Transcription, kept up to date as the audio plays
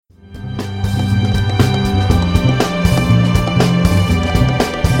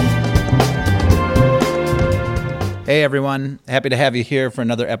Hey everyone, happy to have you here for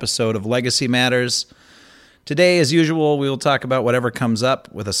another episode of Legacy Matters. Today, as usual, we will talk about whatever comes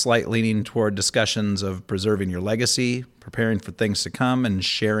up with a slight leaning toward discussions of preserving your legacy, preparing for things to come, and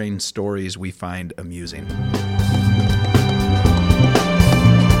sharing stories we find amusing.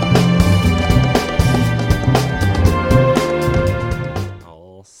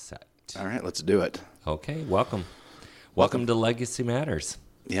 All set. All right, let's do it. Okay, welcome. Welcome to Legacy Matters.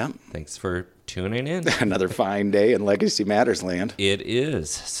 Yeah. Thanks for tuning in. Another fine day in Legacy Matters land. It is.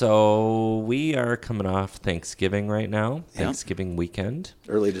 So we are coming off Thanksgiving right now. Yep. Thanksgiving weekend.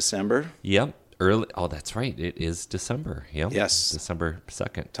 Early December. Yep. Early. Oh, that's right. It is December. Yep. Yes. December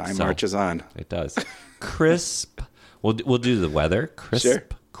 2nd. Time marches on. It does. Crisp. We'll do the weather. Crisp, Sure.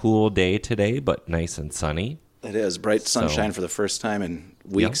 Cool day today, but nice and sunny. It is. Bright sunshine for the first time in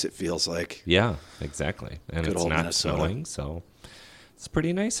weeks, It feels like. Yeah, exactly. And Good it's old not Minnesota. snowing, so it's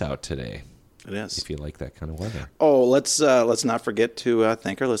pretty nice out today. It is. If you like that kind of weather. Oh, let's not forget to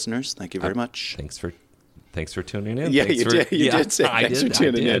thank our listeners. Thank you very much. Thanks for tuning in. Yeah, Thanks you for, did. You did say I thanks did, for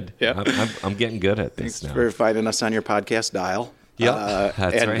tuning I in. did. Yeah. I'm getting good at this Thanks now. for finding us on your podcast dial. Yep,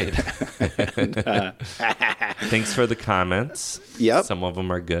 that's and- right. Thanks for the comments. Yep. Some of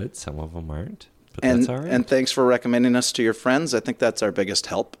them are good, some of them aren't. But And, that's all right. and thanks for recommending us to your friends. I think that's our biggest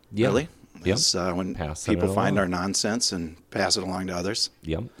help, Yeah. really. Yep. Is when Passing people it find along. our nonsense and pass it along to others.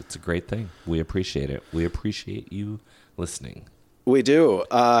 Yep, it's a great thing. We appreciate it. We appreciate you listening. We do.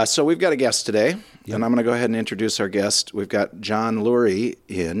 So we've got a guest today, and I'm going to go ahead and introduce our guest. We've got Jon Lurie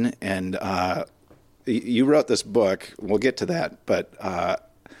in, and you wrote this book. We'll get to that, but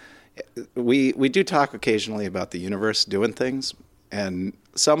we do talk occasionally about the universe doing things, and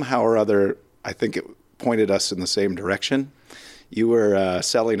somehow or other, I think it pointed us in the same direction. You were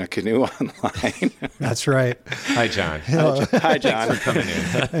selling a canoe online. That's right. Hi, John. Hi, John. Thanks for coming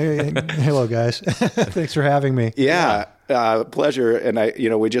in. Hello, guys. Thanks for having me. Yeah, pleasure. And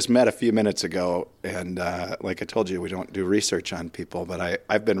we just met a few minutes ago, and like I told you, we don't do research on people, but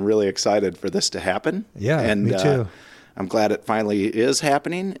I've been really excited for this to happen. Yeah, and, me too. I'm glad it finally is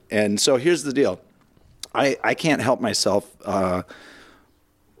happening. And so here's the deal. I can't help myself.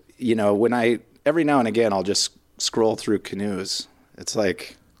 Every now and again, I'll just scroll through canoes. It's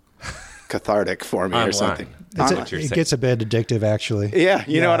like cathartic for me or Online. something. It gets a bit addictive, actually. Yeah,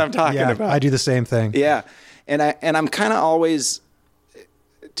 you know what I'm talking about. I do the same thing. Yeah, and I'm kind of always,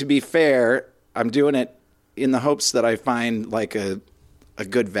 to be fair, I'm doing it in the hopes that I find like a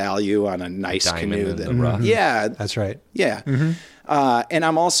good value on a nice Diamond canoe. in the rough. Yeah, That's right. yeah. And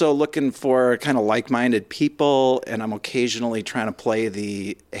I'm also looking for kind of like-minded people, and I'm occasionally trying to play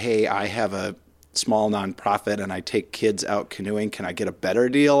the, hey, I have a small nonprofit and I take kids out canoeing. Can I get a better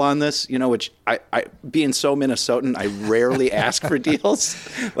deal on this? Which I being so Minnesotan, I rarely ask for deals.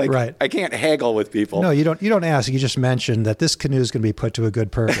 Like, Right. I can't haggle with people. No, you don't ask. You just mention that this canoe is going to be put to a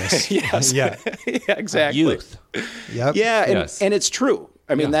good purpose. Yes. Yeah. Yeah, exactly. Youth. Yep. Yeah, and, Yes. and it's true.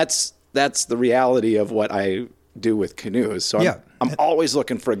 I mean, Yeah. that's the reality of what I do with canoes. So Yeah. I'm always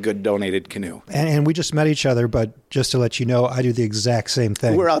looking for a good donated canoe. And we just met each other, but just to let you know, I do the exact same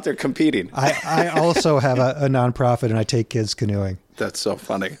thing. We're out there competing. I also have a nonprofit, and I take kids canoeing. That's so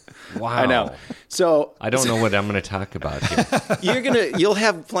funny. Wow. I know. So I don't know what I'm going to talk about here. you'll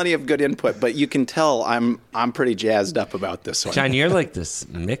have plenty of good input, but you can tell I'm pretty jazzed up about this one. John, you're like this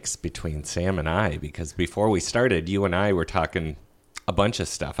mix between Sam and I, because before we started, you and I were talking a bunch of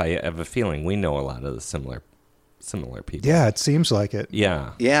stuff. I have a feeling we know a lot of the similar people. Yeah, it seems like it.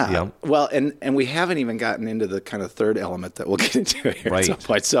 Yeah. Yeah. Yep. Well, and we haven't even gotten into the kind of third element that we'll get into here at some Right.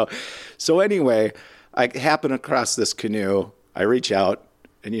 point. So anyway, I happen across this canoe. I reach out,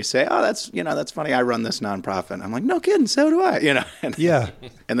 and you say, "Oh, that's funny. I run this nonprofit." I'm like, "No kidding, so do I." And, Yeah.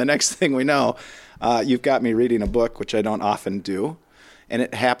 And the next thing we know, you've got me reading a book, which I don't often do. And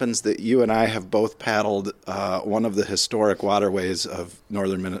it happens that you and I have both paddled one of the historic waterways of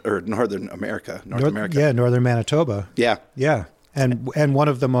North America. Yeah, northern Manitoba. Yeah. Yeah, and one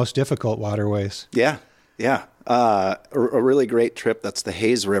of the most difficult waterways. Yeah. Yeah. A really great trip. That's the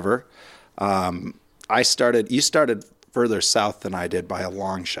Hayes River. You started further south than I did by a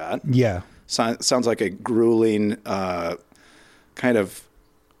long shot. Yeah. Sounds like a grueling kind of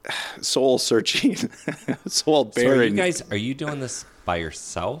soul-searching, soul-bearing. So are you doing this by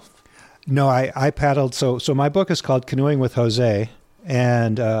yourself? No, I paddled. So my book is called Canoeing with Jose,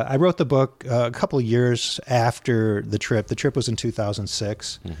 and I wrote the book a couple of years after the trip. The trip was in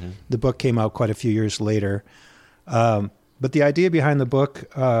 2006. Mm-hmm. The book came out quite a few years later. But the idea behind the book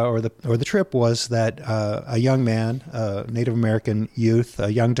or the trip was that a young man, a Native American youth,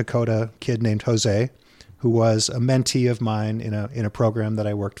 a young Dakota kid named Jose, who was a mentee of mine in a program that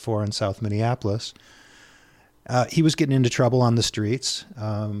I worked for in South Minneapolis, he was getting into trouble on the streets.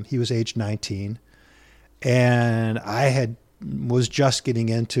 He was age 19, and was just getting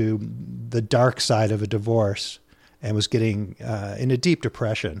into the dark side of a divorce and was getting in a deep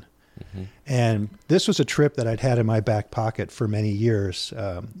depression. Mm-hmm. And this was a trip that I'd had in my back pocket for many years.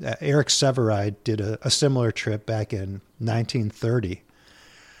 Eric Sevareid did a similar trip back in 1930.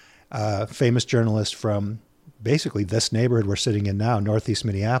 Famous journalist from basically this neighborhood we're sitting in now, Northeast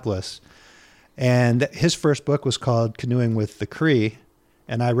Minneapolis. And his first book was called Canoeing with the Cree.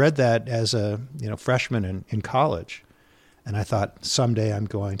 And I read that as a freshman in college. And I thought, someday I'm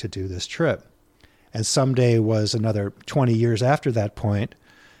going to do this trip. And someday was another 20 years after that point,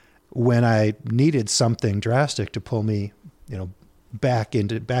 when I needed something drastic to pull me, back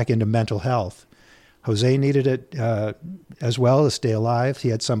into mental health. Jose needed it as well to stay alive. He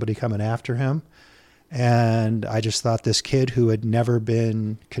had somebody coming after him. And I just thought, this kid who had never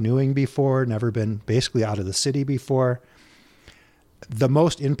been canoeing before, never been basically out of the city before, the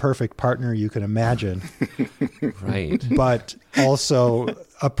most imperfect partner you can imagine. Right. But also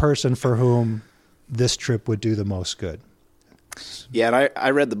a person for whom this trip would do the most good. Yeah, and I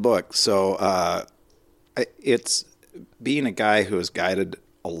read the book, so it's being a guy who has guided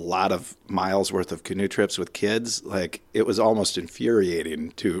a lot of miles worth of canoe trips with kids. Like, it was almost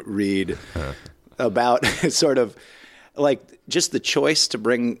infuriating to read about sort of like just the choice to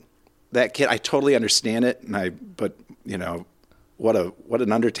bring that kid. I totally understand it, but what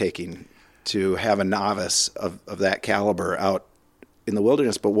an undertaking to have a novice of that caliber out in the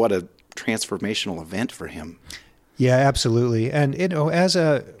wilderness, but what a transformational event for him. Yeah, absolutely. And,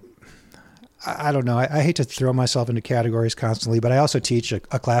 I don't know, I hate to throw myself into categories constantly, but I also teach a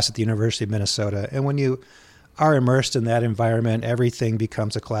class at the University of Minnesota. And when you are immersed in that environment, everything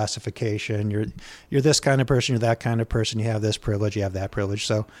becomes a classification. You're this kind of person, you're that kind of person, you have this privilege, you have that privilege.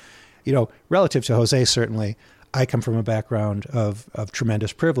 So, relative to Jose, certainly, I come from a background of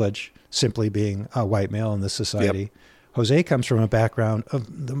tremendous privilege, simply being a white male in this society. Yep. Jose comes from a background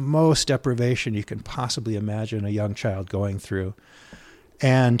of the most deprivation you can possibly imagine a young child going through.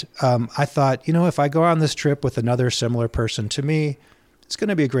 And I thought, if I go on this trip with another similar person to me, it's going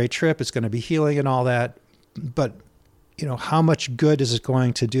to be a great trip. It's going to be healing and all that. But, how much good is it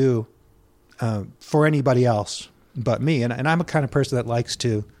going to do for anybody else but me? And I'm a kind of person that likes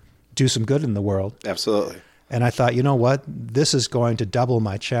to do some good in the world. Absolutely. And I thought, you know what? This is going to double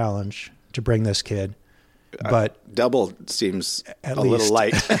my challenge to bring this kid. But double seems at a least. little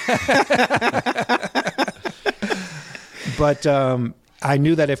light. But I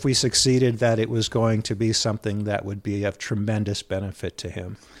knew that if we succeeded, that it was going to be something that would be of tremendous benefit to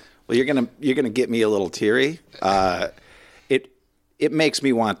him. Well, you're gonna get me a little teary. It makes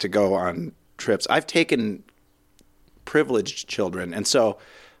me want to go on trips. I've taken privileged children, and so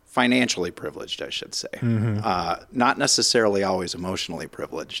financially privileged, I should say, not necessarily always emotionally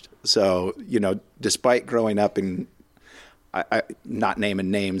privileged. So, despite growing up in, I not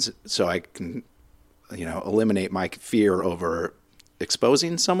naming names so I can, eliminate my fear over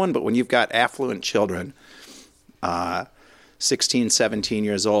exposing someone. But when you've got affluent children, 16, 17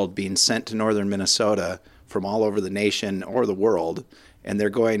 years old, being sent to northern Minnesota from all over the nation or the world, and they're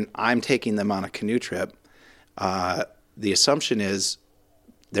going, I'm taking them on a canoe trip, the assumption is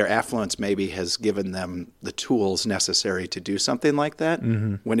their affluence maybe has given them the tools necessary to do something like that,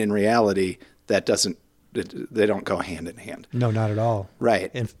 when in reality, they don't go hand in hand. No, not at all.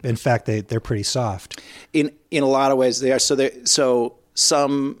 Right. In fact, they're pretty soft. In a lot of ways, they are. So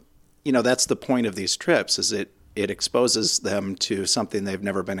some, that's the point of these trips, is it exposes them to something they've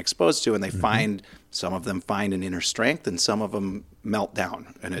never been exposed to, and they some of them find an inner strength, and some of them melt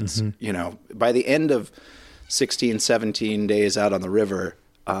down. And it's, by the end of 16, 17 days out on the river,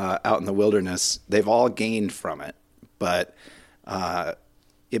 out in the wilderness, they've all gained from it. But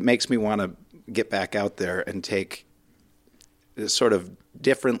it makes me want to get back out there and take sort of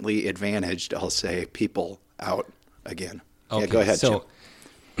differently advantaged, I'll say, people out again. Okay, yeah, go ahead, so,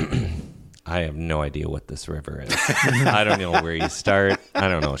 Jim. I have no idea what this river is. I don't know where you start. I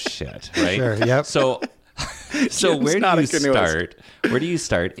don't know shit, right? Sure, yep. So where do you start? Where do you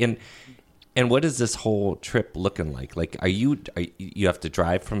start? And what is this whole trip looking like? Like, you have to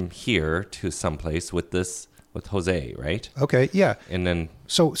drive from here to someplace with Jose, right? Okay, yeah. And then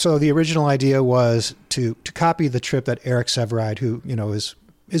so the original idea was to copy the trip that Eric Sevareid, who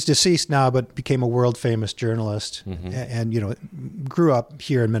is deceased now but became a world famous journalist, and grew up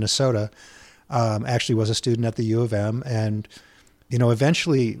here in Minnesota. Actually was a student at the U of M, and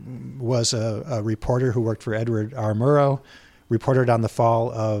eventually was a reporter who worked for Edward R. Murrow, reported on the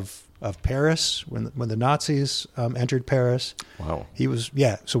fall of Paris when the Nazis entered Paris. Wow. He was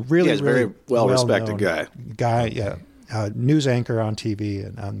so really very well-respected guy. News anchor on TV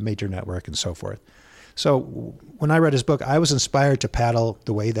and on major network and so forth. So when I read his book, I was inspired to paddle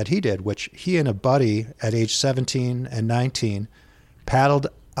the way that he did, which he and a buddy at age 17 and 19 paddled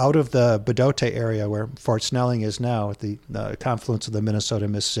out of the Bedote area where Fort Snelling is now at the confluence of the Minnesota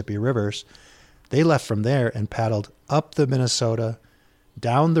and Mississippi rivers. They left from there and paddled up the Minnesota,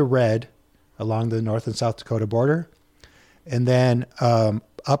 down the Red along the North and South Dakota border, and then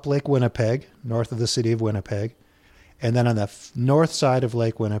up Lake Winnipeg, north of the city of Winnipeg. And then on the north side of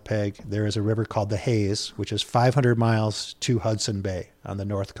Lake Winnipeg, there is a river called the Hayes, which is 500 miles to Hudson Bay on the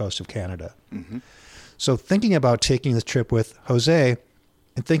north coast of Canada. Mm-hmm. So thinking about taking the trip with Jose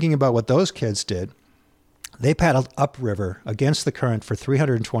and thinking about what those kids did, they paddled upriver against the current for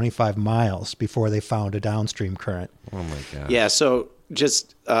 325 miles before they found a downstream current. Oh, my God. Yeah, so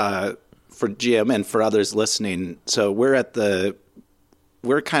just for Jim and for others listening, so we're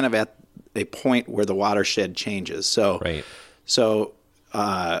kind of at a point where the watershed changes. So, right. So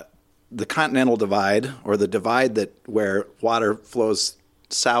the Continental Divide, or the divide where water flows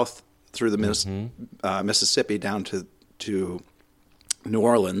south through the Mississippi down to New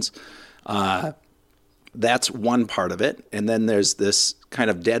Orleans, that's one part of it. And then there's this kind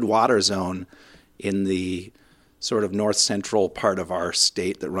of dead water zone in the sort of north central part of our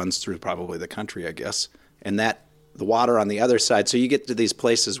state that runs through probably the country, I guess. And the water on the other side, so you get to these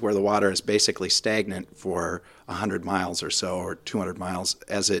places where the water is basically stagnant for 100 miles or so, or 200 miles,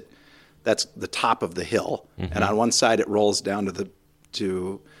 that's the top of the hill. Mm-hmm. And on one side it rolls down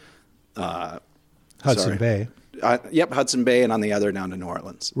to Hudson Bay. Hudson Bay, and on the other down to New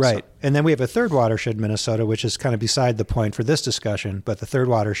Orleans. Right. So. And then we have a third watershed, Minnesota, which is kind of beside the point for this discussion, but the third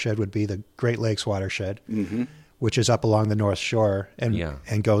watershed would be the Great Lakes watershed, mm-hmm. which is up along the North Shore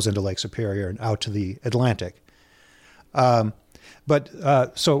and goes into Lake Superior and out to the Atlantic. So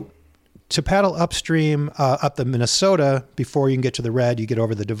to paddle upstream up the Minnesota, before you can get to the Red, you get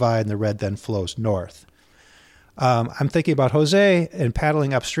over the divide, and the Red then flows north. I'm thinking about Jose and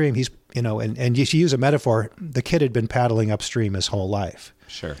paddling upstream. He's, and you use a metaphor, the kid had been paddling upstream his whole life.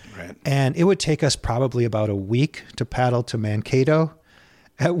 Sure. Right. And it would take us probably about a week to paddle to Mankato,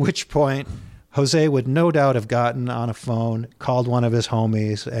 at which point Jose would no doubt have gotten on a phone, called one of his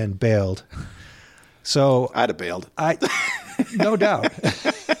homies, and bailed. So I'd have bailed. No doubt.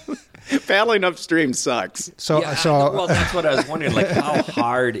 Paddling upstream sucks. Well, that's what I was wondering. Like, how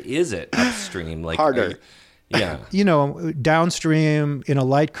hard is it upstream? Like, harder. Downstream in a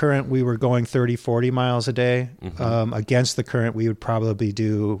light current, we were going 30, 40 miles a day. Mm-hmm. Against the current, we would probably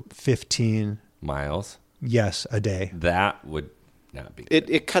do 15 miles. Yes, a day. That would not be good.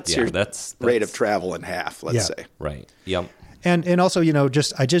 It cuts your rate of travel in half, let's say. Right. Yep. And also,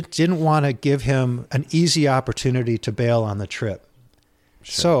 I just didn't want to give him an easy opportunity to bail on the trip.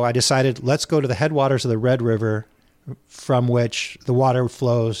 Sure. So I decided, let's go to the headwaters of the Red River, from which the water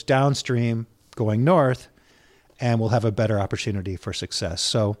flows downstream going north, and we'll have a better opportunity for success.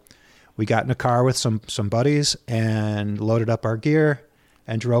 So we got in a car with some buddies and loaded up our gear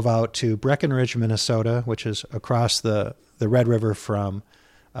and drove out to Breckenridge, Minnesota, which is across the Red River from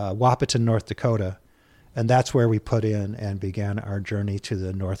Wahpeton, North Dakota. And that's where we put in and began our journey to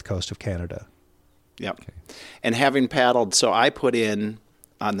the north coast of Canada. Yep. Okay. And having paddled, so I put in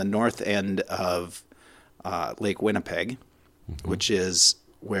on the north end of Lake Winnipeg, mm-hmm. which is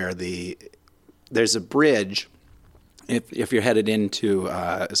where there's a bridge. If you're headed into,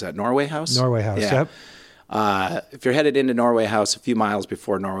 is that Norway House? Norway House, yeah. Yep. If you're headed into Norway House, a few miles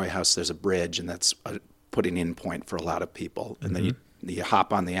before Norway House, there's a bridge, and that's a putting in point for a lot of people. And mm-hmm. then you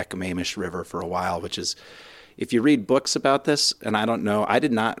hop on the Ecumamish River for a while, which is, if you read books about this, and I don't know, I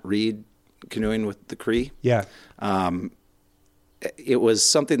did not read Canoeing with the Cree. Yeah. It was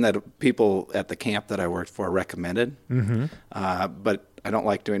something that people at the camp that I worked for recommended, mm-hmm. But I don't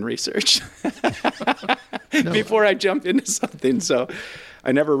like doing research before I jump into something, so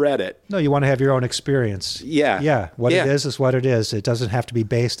I never read it. No, you want to have your own experience. Yeah. Yeah, it is what it is. It doesn't have to be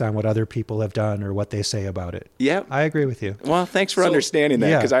based on what other people have done or what they say about it. Yeah. I agree with you. Well, thanks for understanding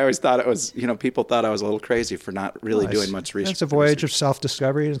that, because I always thought it was, people thought I was a little crazy for not really doing much research. It's a voyage of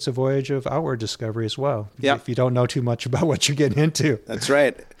self-discovery, and it's a voyage of outward discovery as well. Yeah. If you don't know too much about what you're getting into. That's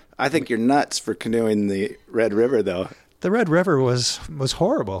right. I think you're nuts for canoeing the Red River, though. The Red River was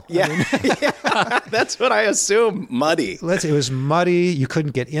horrible. Yeah, yeah, that's what I assume. Muddy. It was muddy. You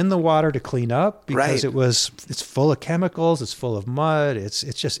couldn't get in the water to clean up because it's full of chemicals. It's full of mud.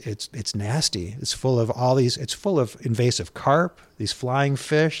 It's nasty. It's full of it's full of invasive carp, these flying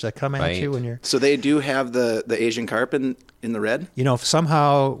fish that come at you when you're. So they do have the Asian carp in the Red? You know,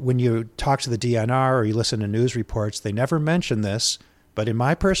 somehow when you talk to the DNR or you listen to news reports, they never mention this. But in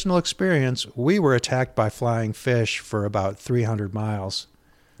my personal experience, we were attacked by flying fish for about 300 miles.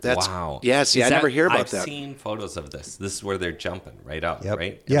 Wow. Yeah, see, I never hear about that. I've seen photos of this. This is where they're jumping right out, Yep.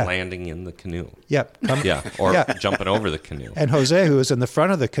 right? Yeah. And landing in the canoe. Yep. Or jumping over the canoe. And Jose, who was in the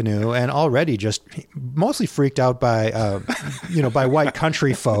front of the canoe and already just mostly freaked out by, by white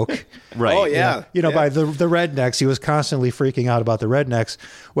country folk. Right. Oh, yeah. By the rednecks. He was constantly freaking out about the rednecks.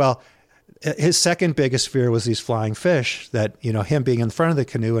 Well, his second biggest fear was these flying fish that, him being in front of the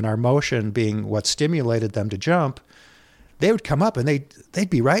canoe and our motion being what stimulated them to jump, they would come up and they'd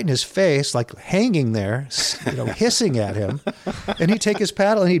be right in his face, like hanging there, hissing at him. And he'd take his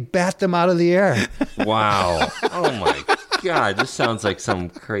paddle and he'd bat them out of the air. Wow. Oh, my God. This sounds like some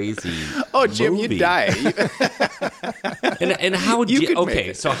crazy Jim, movie. you'd die. And how deep?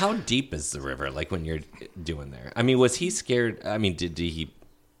 Okay, so how deep is the river, like when you're doing there? I mean, was he scared? I mean, did he...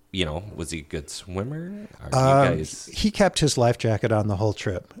 was he a good swimmer? He kept his life jacket on the whole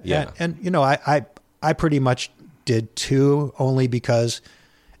trip. Yeah. And I pretty much did too, only because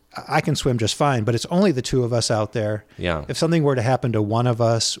I can swim just fine, but it's only the two of us out there. Yeah. If something were to happen to one of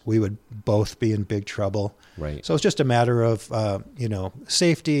us, we would both be in big trouble. Right. So it's just a matter of,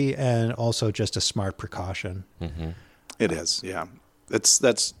 safety and also just a smart precaution. Mm-hmm. It is, yeah.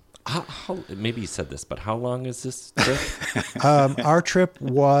 That's How, maybe you said this, but how long is this trip? Our trip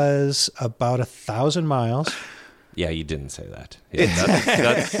was about 1,000 miles. Yeah, you didn't say that. Yeah,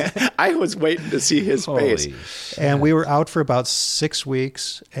 that's I was waiting to see his face. And we were out for about 6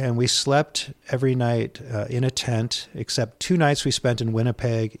 weeks, and we slept every night in a tent, except 2 nights we spent in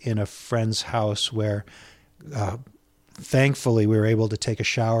Winnipeg in a friend's house where, thankfully, we were able to take a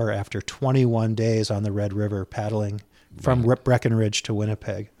shower after 21 days on the Red River paddling from Breckenridge to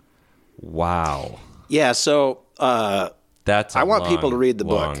Winnipeg. Wow. Yeah, so that's I want people to read the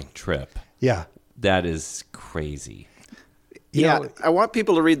book. Long trip. Yeah. That is crazy. I want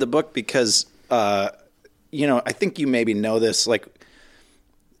people to read the book because, I think you maybe know this. Like,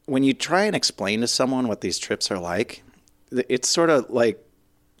 when you try and explain to someone what these trips are like, it's sort of like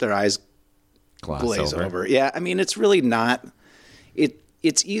their eyes glaze over. Yeah, I mean, it's really not.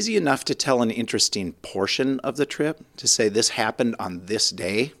 It's easy enough to tell an interesting portion of the trip, to say this happened on this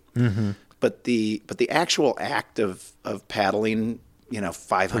day. Mm-hmm. But the actual act of paddling,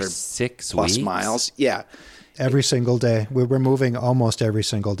 500 For 6 plus weeks? miles. Yeah. Every single day. We were moving almost every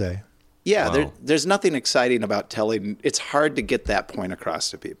single day. Yeah, Wow. there's nothing exciting about telling. It's hard to get that point across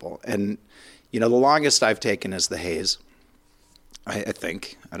to people. And, the longest I've taken is the Hayes, I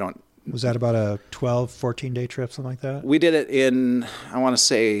think. Was that about a 12, 14-day trip, something like that? We did it in, I want to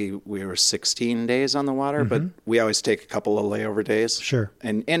say we were 16 days on the water, but we always take a couple of layover days. Sure.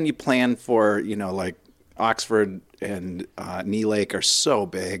 And you plan for, like Oxford and Knee Lake are so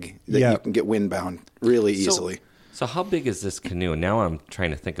big that you can get windbound really easily. So how big is this canoe? Now I'm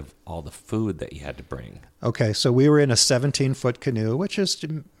trying to think of all the food that you had to bring. Okay, so we were in a 17-foot canoe, which is,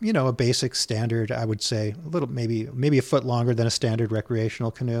 a basic standard, I would say, a little maybe a foot longer than a standard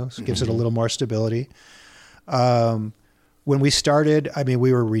recreational canoe. So it gives it a little more stability. When we started,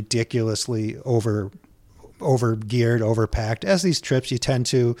 we were ridiculously over geared, overpacked. As these trips, you tend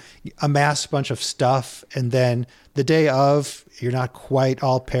to amass a bunch of stuff, and then the day of, you're not quite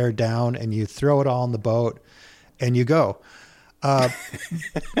all pared down, and you throw it all in the boat, and you go.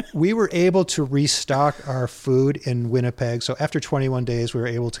 We were able to restock our food in Winnipeg. So after 21 days, we were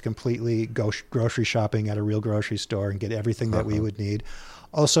able to completely go grocery shopping at a real grocery store and get everything that we would need.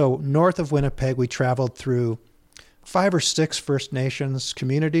 Also, north of Winnipeg, we traveled through 5 or 6 First Nations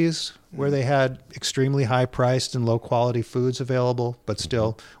communities where they had extremely high-priced and low-quality foods available, but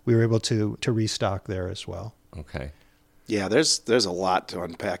still we were able to restock there as well. Okay. Yeah, there's a lot to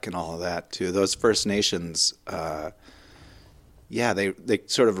unpack in all of that too. Those First Nations, they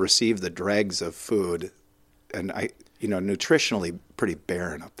sort of receive the dregs of food, and nutritionally pretty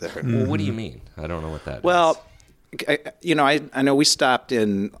barren up there. Well, what do you mean? I don't know what that is. Well, I know we stopped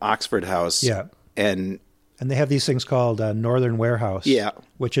in Oxford House. Yeah. And they have these things called Northern Warehouse. Yeah.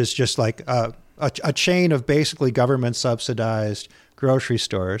 Which is just like a chain of basically government-subsidized grocery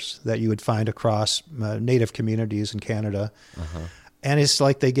stores that you would find across Native communities in Canada. And it's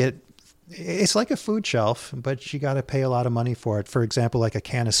like it's like a food shelf, but you got to pay a lot of money for it. For example, like a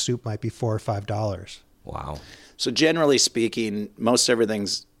can of soup might be $4 or $5. Wow. So generally speaking, most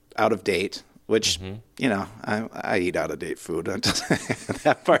everything's out of date, which, you know, I eat out of date food.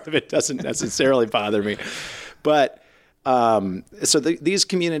 That part of it doesn't necessarily bother me. But so these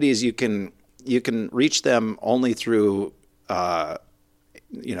communities, you can reach them only through,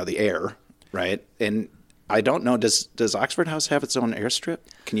 you know, the air, right? And I don't know, does Oxford House have its own airstrip?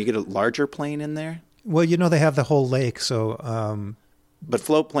 Can you get a larger plane in there? Well, you know, they have the whole lake, so... But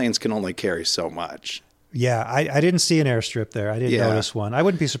float planes can only carry so much. Yeah, I didn't see an airstrip there. I didn't notice one. I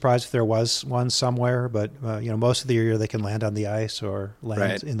wouldn't be surprised if there was one somewhere, but, you know, most of the year they can land on the ice or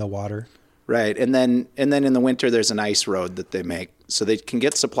land in the water. Right. And then in the winter, there's an ice road that they make. So they can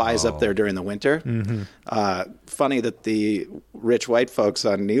get supplies up there during the winter. Funny that the rich white folks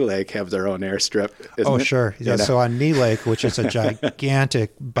on Knee Lake have their own airstrip. Isn't it? Sure. Yeah, so on Knee Lake, which is a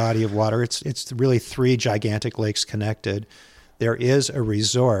gigantic body of water, it's really 3 gigantic lakes connected. There is a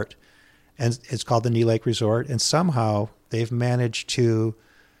resort, and it's called the Knee Lake Resort. And somehow they've managed to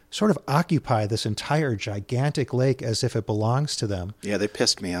sort of occupy this entire gigantic lake as if it belongs to them. Yeah, they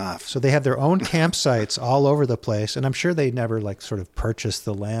pissed me off. So they have their own campsites all over the place, and I'm sure they never like sort of purchased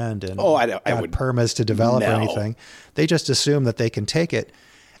the land and got permits to develop or anything. They just assume that they can take it.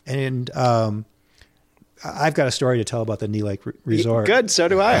 And I've got a story to tell about the Knee Lake Resort. Good, so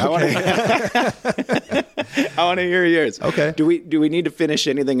do I. I want to hear yours. Okay. Do we need to finish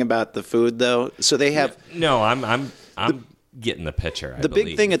anything about the food though? So they have No, I'm getting the picture. The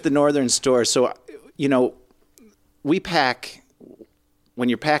big thing at the northern store, so, you know, we pack, when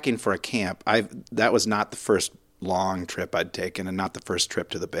you're packing for a camp, that was not the first long trip I'd taken and not the first trip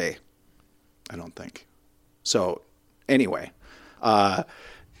to the bay, I don't think. So anyway,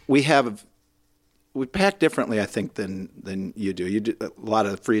 we pack differently, I think, than you do. You do a lot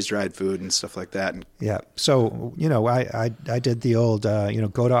of freeze-dried food and stuff like that. Yeah. So, you know, I did the old, you know,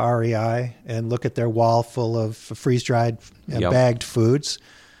 go to REI and look at their wall full of freeze-dried and bagged foods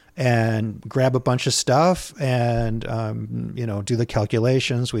and grab a bunch of stuff and, you know, do the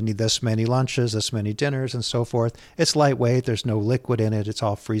calculations. We need this many lunches, this many dinners, and so forth. It's lightweight. There's no liquid in it. It's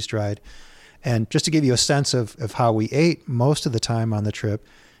all freeze-dried. And just to give you a sense of how we ate most of the time on the trip,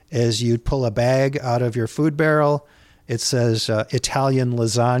 is you'd pull a bag out of your food barrel. It says Italian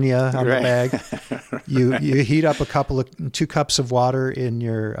lasagna on the bag. You heat up 2 cups of water in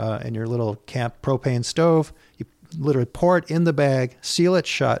your little camp propane stove. You literally pour it in the bag, seal it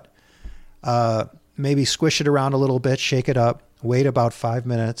shut, maybe squish it around a little bit, shake it up, wait about 5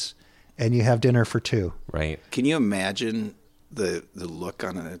 minutes, and you have dinner for 2. Right. Can you imagine the look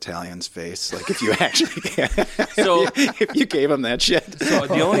on an Italian's face, like if you actually so if you gave him that shit? So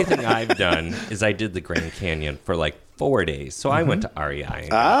the only thing I've done is I did the Grand Canyon for like 4 days. So I went to REI and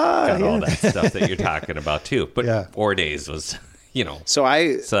got all that stuff that you're talking about too. But 4 days was, you know, so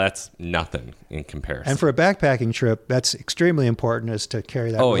that's nothing in comparison. And for a backpacking trip, that's extremely important, is to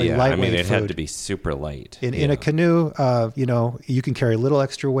carry that really lightweight food. It had to be super light. In a canoe, you know, you can carry a little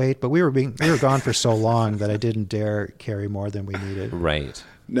extra weight, but we were gone for so long that I didn't dare carry more than we needed. Right.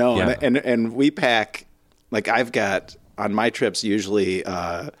 No, and we pack, like I've got on my trips usually,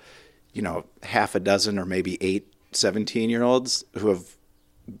 you know, half a dozen or maybe 8 17-year-olds who have,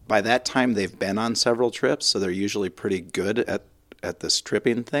 by that time they've been on several trips, so they're usually pretty good at this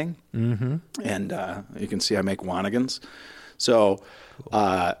tripping thing. Mm-hmm. And you can see I make wanigans. So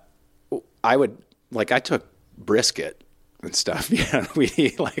I took brisket and stuff. Yeah, we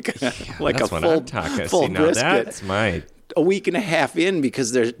eat like a full brisket. That's my a week and a half in,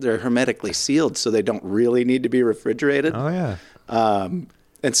 because they're hermetically sealed, so they don't really need to be refrigerated. Oh yeah.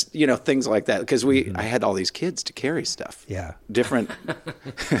 And, you know, things like that, because I had all these kids to carry stuff. Yeah. Different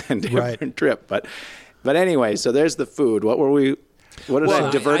trip. But anyway, so there's the food. What did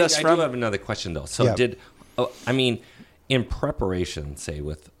I divert us from? I do have another question, though. So in preparation, say,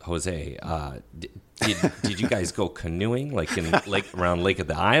 with Jose, did you guys go canoeing, like around Lake of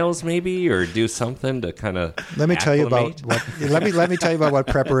the Isles, maybe, or do something to kind of let me tell you about what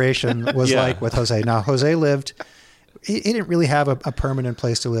preparation was like with Jose. Now, Jose lived... He didn't really have a permanent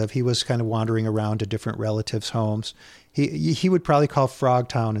place to live. He was kind of wandering around to different relatives' homes. He would probably call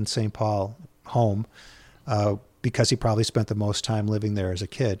Frogtown in St. Paul home because he probably spent the most time living there as a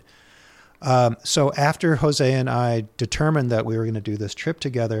kid. So after Jose and I determined that we were going to do this trip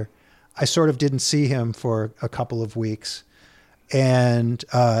together, I sort of didn't see him for a couple of weeks. And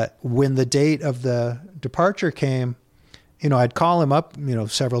when the date of the departure came, you know, I'd call him up, you know,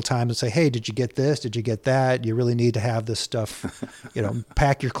 several times and say, hey, did you get this? Did you get that? You really need to have this stuff, you know,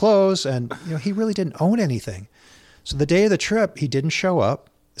 pack your clothes. And, you know, he really didn't own anything. So the day of the trip, he didn't show up.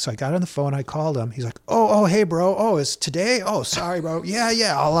 So I got on the phone, I called him. He's like, oh, hey, bro. Oh, it's today? Oh, sorry, bro.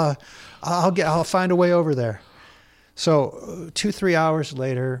 Yeah. I'll find a way over there. So 2-3 hours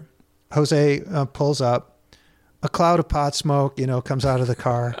later, Jose pulls up. A cloud of pot smoke, comes out of the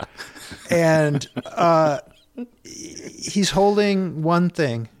car. And he's holding one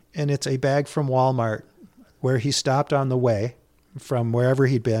thing, and it's a bag from Walmart where he stopped on the way from wherever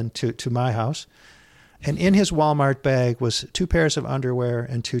he'd been to my house. And in his Walmart bag was 2 pairs of underwear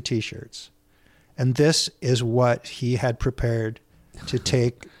and 2 T-shirts. And this is what he had prepared to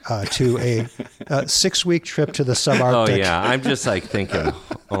take to a 6-week trip to the subarctic. Oh, yeah. I'm just like thinking,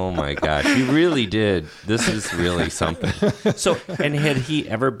 oh, my gosh, you really did. This is really something. So, and had he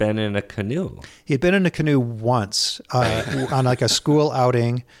ever been in a canoe? He'd been in a canoe once on like a school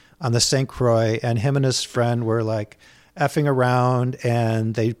outing on the St. Croix, and him and his friend were like effing around,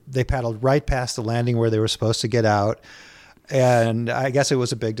 and they paddled right past the landing where they were supposed to get out. And I guess it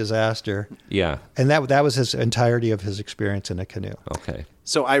was a big disaster. Yeah. And that was his entirety of his experience in a canoe. Okay.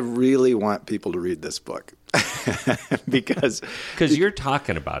 So I really want people to read this book because you're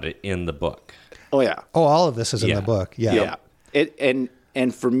talking about it in the book. Oh yeah. Oh, all of this is in the book. Yeah. Yeah.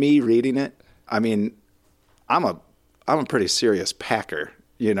 And for me reading it, I mean, I'm a pretty serious packer,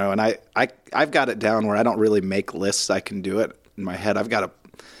 and I've got it down where I don't really make lists. I can do it in my head. I've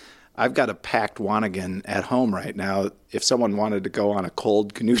got a packed Wanigan at home right now. If someone wanted to go on a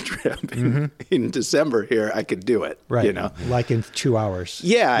cold canoe trip in December here, I could do it. Right. Like in 2 hours.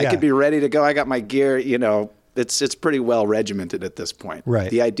 Yeah, I could be ready to go. I got my gear, it's pretty well regimented at this point.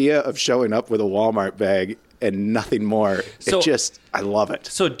 Right. The idea of showing up with a Walmart bag and nothing more, I love it.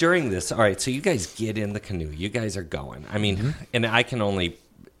 So during this, all right, so you guys get in the canoe. You guys are going. I mean, and I can only,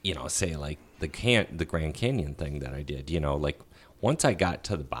 say like the Grand Canyon thing that I did, like, once I got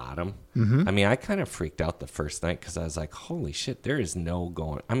to the bottom, I mean, I kind of freaked out the first night because I was like, holy shit, there is no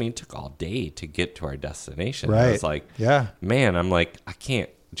going. I mean, it took all day to get to our destination. Right. I was like, man, I'm like, I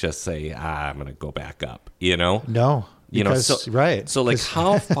can't just say, I'm going to go back up, No. Right. So like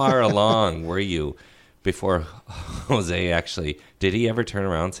how far along were you before Jose actually, did he ever turn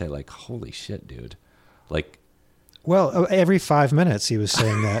around and say like, holy shit, dude? Like, well, every 5 minutes he was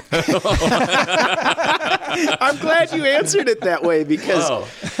saying that. I'm glad you answered it that way because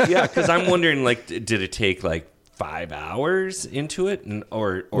because I'm wondering, like, did it take like 5 hours into it,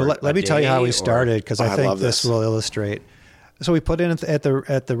 or let me tell you how we started, because I think this will illustrate. So we put in at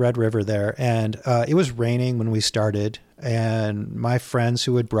the Red River there, and it was raining when we started, and my friends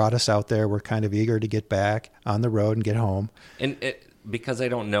who had brought us out there were kind of eager to get back on the road and get home. And because I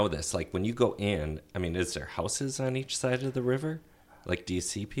don't know this, like when you go in, I mean, is there houses on each side of the river? Like, do you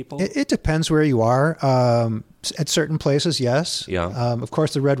see people? It depends where you are. At certain places, yes. Yeah. Of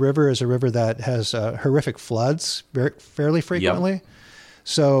course, the Red River is a river that has horrific floods fairly frequently. Yep.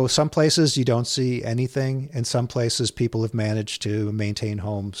 So some places you don't see anything, and some places people have managed to maintain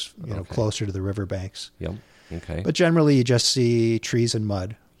homes, closer to the riverbanks. Yep. Okay. But generally, you just see trees and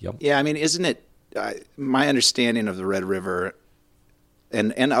mud. Yep. Yeah, I mean, isn't it my understanding of the Red River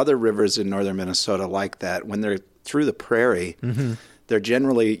and other rivers in northern Minnesota like that, when they're through the prairie, they're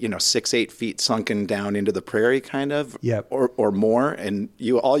generally, 6-8 feet sunken down into the prairie, kind of, or more, and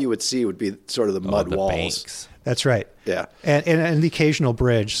all you would see would be sort of the mud walls. Banks. That's right. Yeah, and the occasional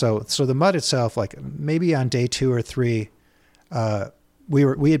bridge. So the mud itself, like maybe on day 2 or 3,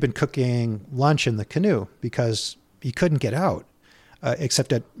 we had been cooking lunch in the canoe because you couldn't get out,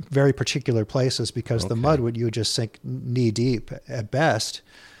 except at very particular places, because the mud you would just sink knee deep at best,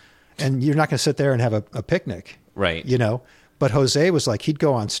 and you're not going to sit there and have a picnic, right? But Jose was like, he'd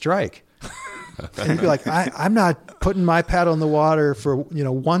go on strike. And he'd be like, I'm not putting my paddle in the water for,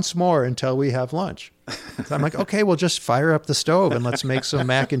 once more until we have lunch. So I'm like, okay, well, just fire up the stove and let's make some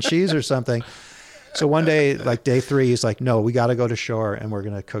mac and cheese or something. So one day, like day 3, he's like, no, we got to go to shore and we're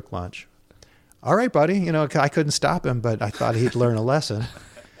going to cook lunch. All right, buddy. I couldn't stop him, but I thought he'd learn a lesson.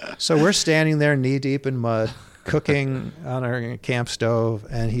 So we're standing there knee deep in mud, cooking on our camp stove,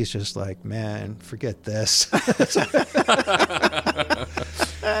 and he's just like, man, forget this.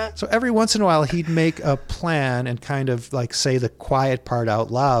 So every once in a while, he'd make a plan and kind of like say the quiet part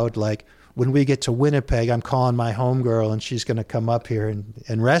out loud, like, when we get to Winnipeg, I'm calling my homegirl and she's going to come up here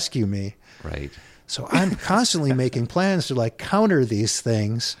and rescue me. Right. So I'm constantly making plans to like counter these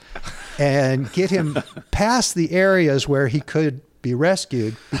things and get him past the areas where he could be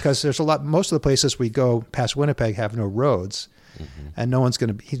rescued, because there's most of the places we go past Winnipeg have no roads, and no one's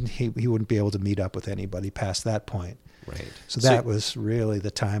going to, he wouldn't be able to meet up with anybody past that point. Right. So that was really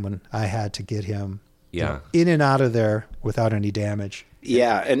the time when I had to get him in and out of there without any damage.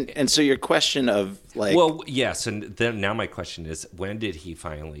 Yeah, and so your question of like, well, yes, and then now my question is, when did he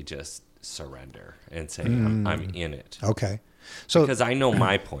finally just surrender and say, I'm in it? Okay. So, because I know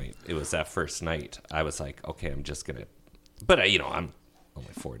my point. It was that first night. I was like, okay, I'm just gonna. But I'm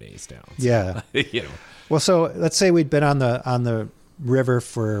only 4 days down. So, yeah. Well, so let's say we'd been on the river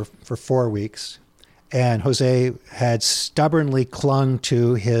for 4 weeks, and Jose had stubbornly clung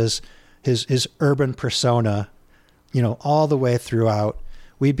to his urban persona, all the way throughout.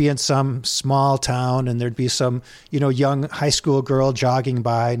 We'd be in some small town and there'd be some, young high school girl jogging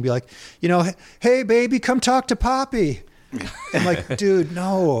by and be like, hey, baby, come talk to Poppy. I'm like, dude,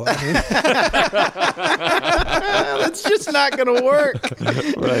 no. That's just not going to work.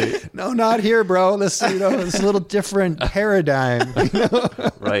 Right. No, not here, bro. It's a little different paradigm.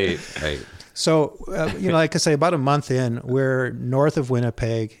 Right. So, like I say, about a month in, we're north of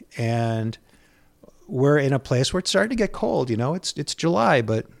Winnipeg, and we're in a place where it's starting to get cold. It's July,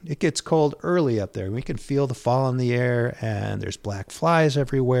 but it gets cold early up there. We can feel the fall in the air, and there's black flies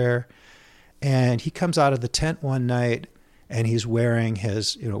everywhere. And he comes out of the tent one night, and he's wearing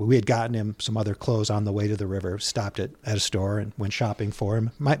his, we had gotten him some other clothes on the way to the river, stopped at a store and went shopping for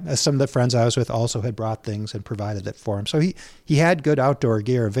him. Some of the friends I was with also had brought things and provided that for him. So he had good outdoor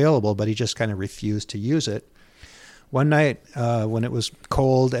gear available, but he just kind of refused to use it. One night when it was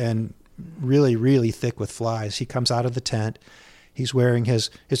cold and really, really thick with flies, he comes out of the tent. He's wearing his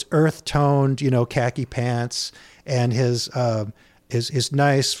earth-toned, khaki pants and his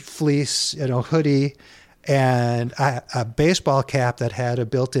nice fleece, had and a baseball cap that had a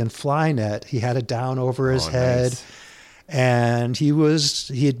built-in fly net. He had it down over his head. Nice. And he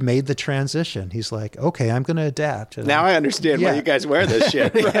had made the transition. He's like, okay, I'm going to adapt. And now I understand why you guys wear this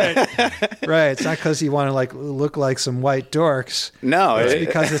shit. Right. It's not because you want to look like some white dorks. No. It's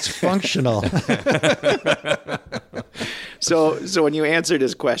because it's functional. So when you answered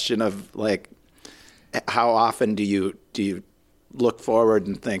his question of like, how often do you look forward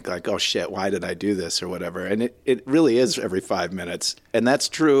and think like, oh shit, why did I do this or whatever? And it really is every 5 minutes. And that's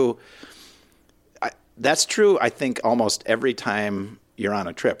true. I think almost every time you're on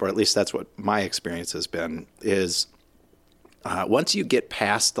a trip, or at least that's what my experience has been, is once you get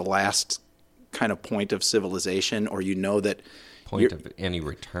past the last kind of point of civilization, or that point of any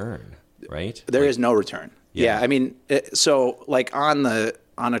return, right? There is no return. Yeah. I mean, so like on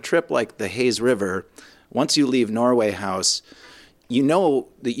a trip like the Hayes River, once you leave Norway House,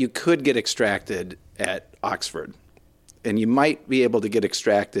 that you could get extracted at Oxford, and you might be able to get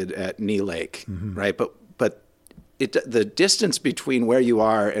extracted at Knee Lake, right? But the distance between where you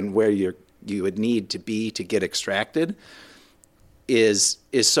are and where you would need to be to get extracted is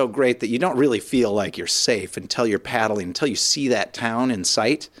so great that you don't really feel like you're safe until you're paddling, until you see that town in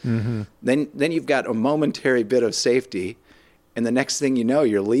sight. Mm-hmm. Then you've got a momentary bit of safety, and the next thing you know,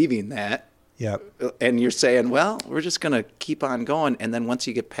 you're leaving that. Yep. And you're saying, well, we're just going to keep on going. And then once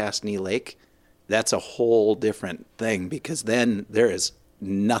you get past Knee Lake, that's a whole different thing, because then there is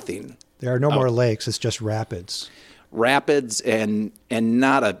nothing. There are no more lakes. It's just rapids. Rapids and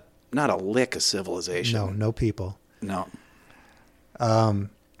not a lick of civilization. No people. No.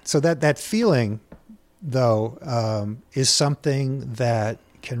 So that feeling, though, is something that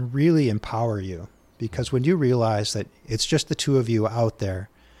can really empower you, because when you realize that it's just the two of you out there,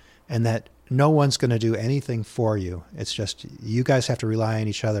 and that no one's going to do anything for you. It's just you guys have to rely on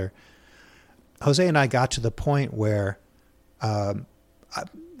each other. Jose and I got to the point where, I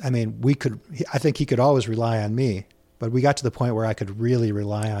think he could always rely on me, but we got to the point where I could really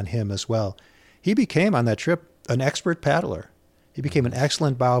rely on him as well. He became, on that trip, an expert paddler. He became an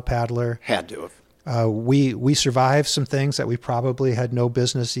excellent bow paddler. Had to have. We survived some things that we probably had no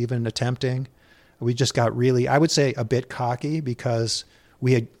business even attempting. We just got really, I would say, a bit cocky, because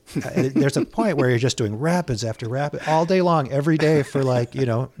we had, there's a point where you're just doing rapids after rapid all day long, every day for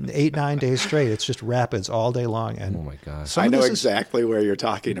 8-9 days straight. It's just rapids all day long. And oh my gosh, I know exactly where you're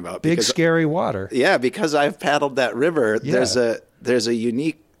talking about. Big, scary water. Yeah, because I've paddled that river. Yeah. There's a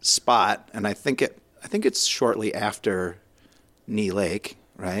unique spot, and I think it's shortly after Knee Lake,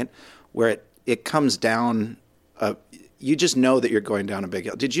 right, where it comes down. You just know that you're going down a big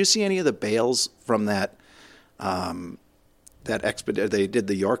hill. Did you see any of the bales from that? That expedition, they did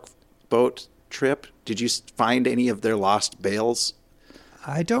the York boat trip. Did you find any of their lost bales?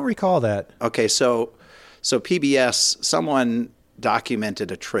 I don't recall that. Okay, so PBS, someone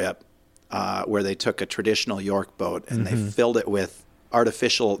documented a trip where they took a traditional York boat and they filled it with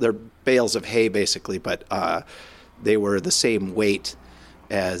they're bales of hay basically, but they were the same weight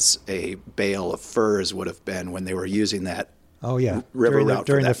as a bale of furs would have been when they were using that. Oh yeah, river route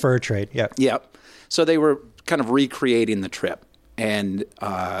during the fur trade. Yeah. Yep. So they were kind of recreating the trip, and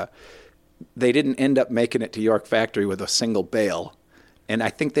they didn't end up making it to York Factory with a single bale. And I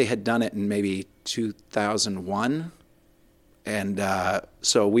think they had done it in maybe 2001. And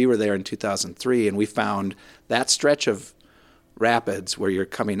so we were there in 2003, and we found that stretch of rapids where you're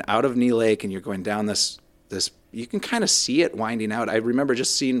coming out of Knee Lake and you're going down this you can kind of see it winding out. I remember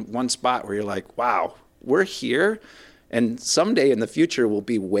just seeing one spot where you're like, wow, we're here, and someday in the future we'll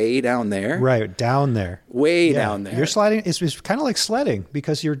be way down there. Right, down there. Way down there. You're sliding. It's kind of like sledding,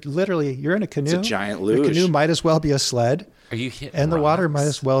 because you're in a canoe. It's a giant luge. The canoe might as well be a sled. Are you hitting And the rocks? water might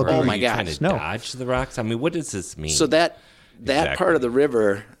as well be. Oh my gosh. Trying to dodge the rocks? I mean, what does this mean? So that Exactly. part of the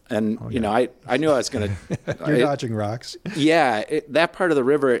river, and you know, I knew I was going to. You're dodging rocks. Yeah, that part of the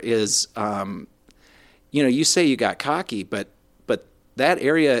river is, you know, you say you got cocky, but that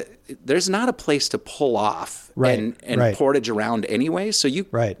area, there's not a place to pull off and portage around anyway. So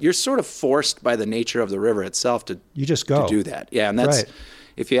you're sort of forced by the nature of the river itself to just go to do that. Yeah, and that's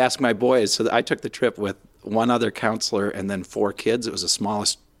if you ask my boys. So I took the trip with one other counselor and then 4 kids. It was the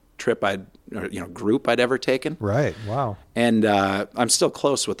smallest trip group I'd ever taken. Right. Wow. And I'm still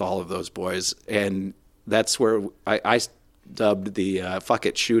close with all of those boys, and that's where I dubbed the "fuck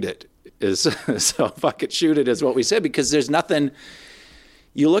it, shoot it." So fuck it, shoot it is what we said, because there's nothing.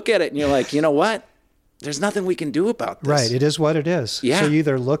 You look at it and you're like, you know what? There's nothing we can do about this. Right. It is what it is. Yeah. So you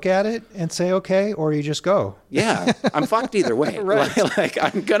either look at it and say okay, or you just go. Yeah. I'm fucked either way. Right. Like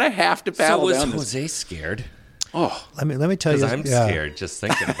I'm gonna have to paddle down So was this. Jose scared? Oh, Let me tell you. Because I'm scared just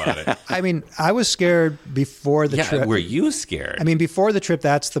thinking about it. I mean, I was scared before the trip. Were you scared? I mean, before the trip,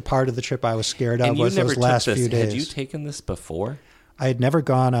 that's the part of the trip I was scared of. and you was never those took last this. few days. Had you taken this before? I had never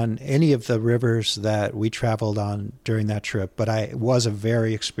gone on any of the rivers that we traveled on during that trip, but I was a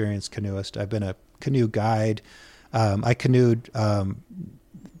very experienced canoeist. I've been a canoe guide. I canoed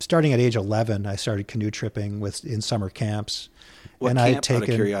starting at age 11. I started canoe tripping in summer camps. What and camp, out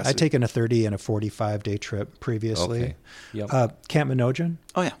of curiosity? I'd taken a 30 and a 45-day trip previously. Okay. Yep. Camp Minojan.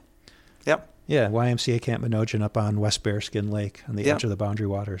 oh yeah, yep. Yeah, YMCA Camp Minojan up on West Bearskin Lake on the edge of the Boundary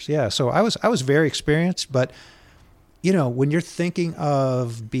Waters. Yeah, so I was very experienced, but you know, when you're thinking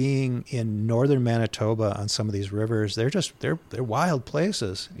of being in northern Manitoba on some of these rivers, they're wild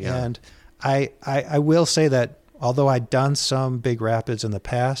places. Yeah. And I will say that although I'd done some big rapids in the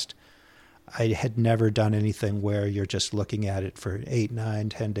past, I had never done anything where you're just looking at it for 8, 9,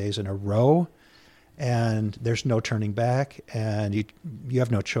 10 days in a row, and there's no turning back, and you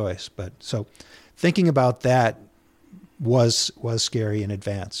have no choice. But so thinking about that was scary in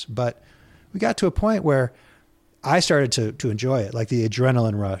advance. But we got to a point where I started to enjoy it, like the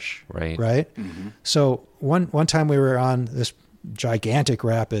adrenaline rush. Right. Right. Mm-hmm. So one time we were on this gigantic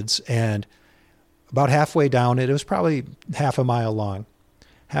rapids, and about halfway down it was probably half a mile long.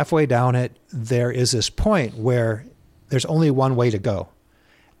 Halfway down it, there is this point where there's only one way to go.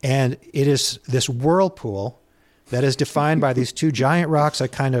 And it is this whirlpool that is defined by these 2 giant rocks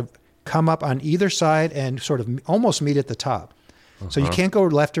that kind of come up on either side and sort of almost meet at the top. So you can't go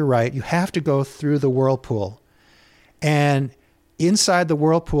left or right. You have to go through the whirlpool. And inside the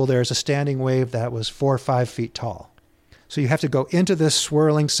whirlpool, there's a standing wave that was 4 or 5 feet tall. So you have to go into this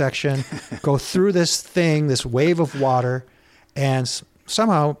swirling section, go through this thing, this wave of water, and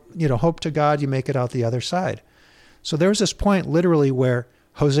somehow, you know, hope to God you make it out the other side. So there was this point literally where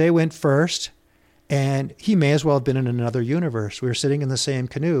Jose went first, and he may as well have been in another universe. We were sitting in the same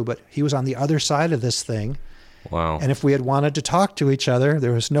canoe, but he was on the other side of this thing. Wow. And if we had wanted to talk to each other,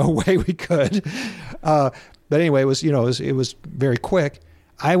 there was no way we could. But anyway, it was very quick.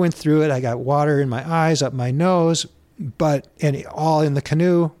 I went through it. I got water in my eyes, up my nose, and all in the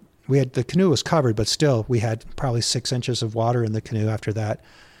canoe. The canoe was covered, but still we had probably 6 inches of water in the canoe after that.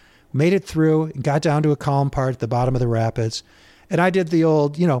 Made it through, got down to a calm part at the bottom of the rapids. And I did the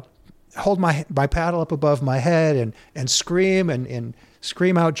old, hold my paddle up above my head and scream and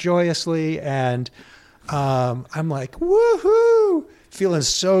scream out joyously. And I'm like, woohoo, feeling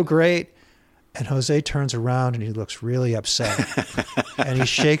so great. And Jose turns around and he looks really upset. And he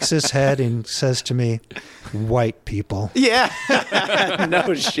shakes his head and says to me, "White people." Yeah.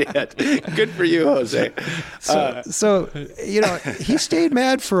 No shit. Good for you, Jose. So, he stayed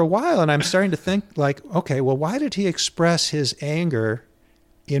mad for a while, and I'm starting to think like, okay, well, why did he express his anger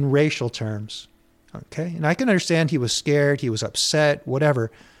in racial terms? Okay. And I can understand he was scared, he was upset,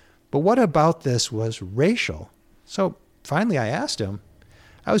 whatever. But what about this was racial? So finally I asked him.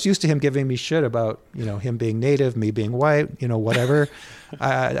 I was used to him giving me shit about, him being native, me being white, whatever.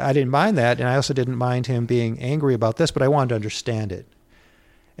 I didn't mind that. And I also didn't mind him being angry about this, but I wanted to understand it.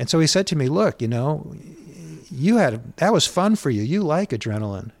 And so he said to me, look, that was fun for you. You like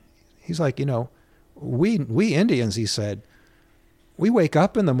adrenaline. He's like, we Indians, he said, we wake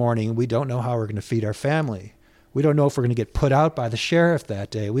up in the morning and we don't know how we're going to feed our family. We don't know if we're going to get put out by the sheriff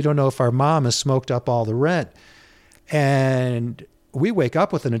that day. We don't know if our mom has smoked up all the rent. And we wake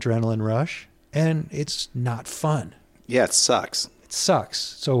up with an adrenaline rush, and it's not fun. Yeah, it sucks. It sucks.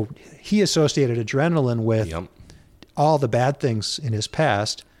 So he associated adrenaline with all the bad things in his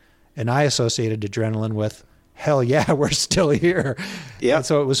past, and I associated adrenaline with, hell yeah, we're still here. Yeah. And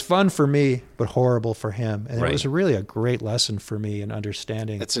so it was fun for me, but horrible for him. And it was really a great lesson for me in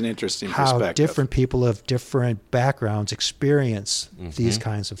understanding. It's an interesting how perspective. Different people of different backgrounds experience these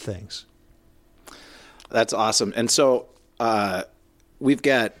kinds of things. That's awesome. And so we've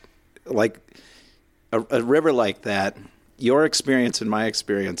got like a river like that. Your experience and my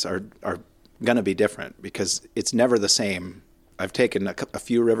experience are going to be different because it's never the same. I've taken a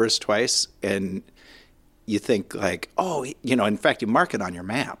few rivers twice, and you think like, oh, in fact, you mark it on your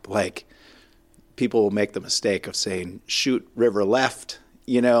map. Like people will make the mistake of saying, shoot river left,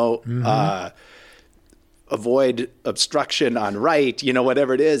 avoid obstruction on right,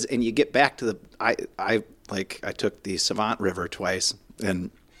 whatever it is. And you get back to I took the Savant River twice, and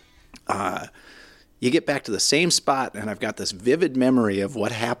you get back to the same spot, and I've got this vivid memory of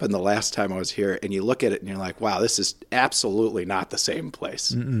what happened the last time I was here, and you look at it and you're like, wow, this is absolutely not the same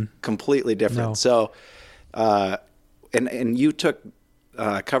place. Completely different. No. So, and you took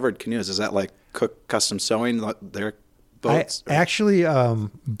covered canoes. Is that like Cook Custom Sewing, their boats? I actually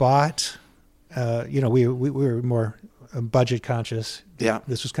bought, we were more budget conscious. Yeah.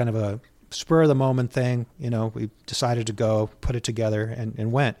 This was kind of a spur of the moment thing. We decided to go, put it together,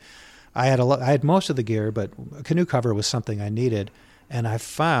 and went. I had most of the gear, but a canoe cover was something I needed, and I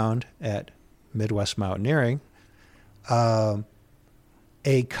found at Midwest Mountaineering a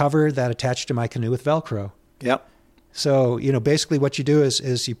cover that attached to my canoe with Velcro. Yep. So basically what you do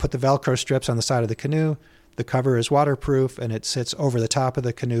is you put the Velcro strips on the side of the canoe. The cover is waterproof, and it sits over the top of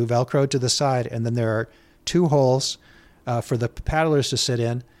the canoe, Velcroed to the side, and then there are 2 holes for the paddlers to sit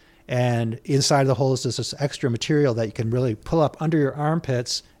in. And inside the holes is this extra material that you can really pull up under your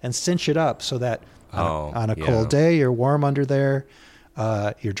armpits and cinch it up so that on a cold day, you're warm under there,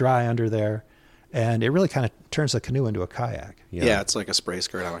 you're dry under there. And it really kind of turns the canoe into a kayak. Yeah, it's like a spray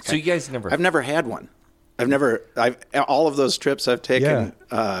skirt on a kayak. So you guys I've never had one. All of those trips I've taken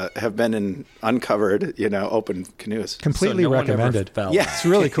have been in uncovered, open canoes. Completely recommended. Yeah. It's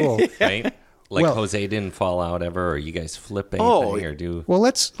really cool. Right? Like Jose didn't fall out ever, or you guys flip anything, or do? Well,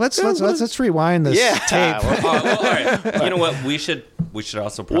 let's rewind this tape. Well, all right. You know what? We should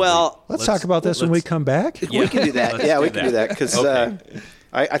also probably. Well, let's talk about this when we come back. We can do that. We can do that because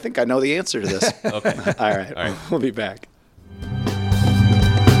I think I know the answer to this. Okay. All right. We'll be back.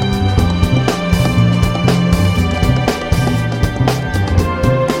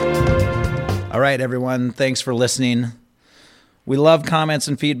 All right, everyone. Thanks for listening. We love comments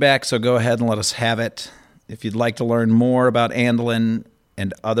and feedback, so go ahead and let us have it. If you'd like to learn more about Andelin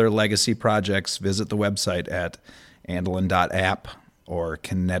and other legacy projects, visit the website at andelin.app or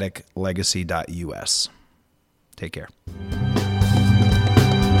kineticlegacy.us. Take care.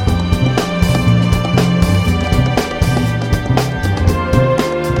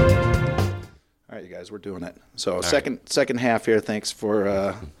 All right, you guys, we're doing it. So second half here. Thanks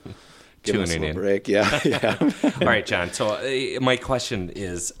for giving us a little break. Yeah. All right, John. So my question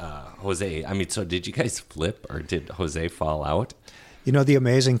is, Jose, so did you guys flip, or did Jose fall out? The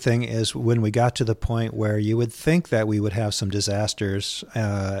amazing thing is when we got to the point where you would think that we would have some disasters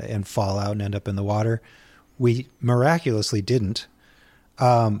and fall out and end up in the water, we miraculously didn't.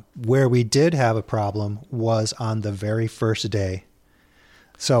 Where we did have a problem was on the very first day.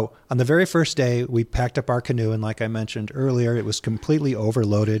 So on the very first day, we packed up our canoe, and like I mentioned earlier, it was completely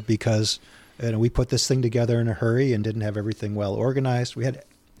overloaded because we put this thing together in a hurry and didn't have everything well organized. We had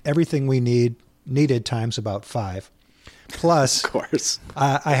everything we needed times about 5. Plus, of course,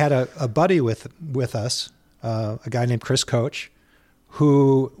 I had a buddy with us, a guy named Chris Coach,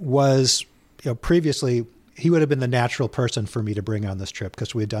 who was previously he would have been the natural person for me to bring on this trip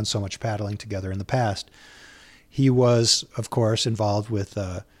because we had done so much paddling together in the past. He was, of course, involved with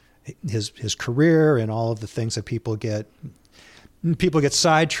his career and all of the things that people get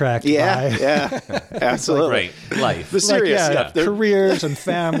sidetracked by. Yeah, absolutely. Right, life. The serious stuff. Careers and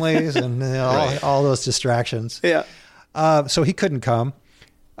families and all those distractions. Yeah. So he couldn't come,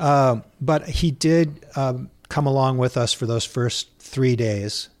 but he did come along with us for those first 3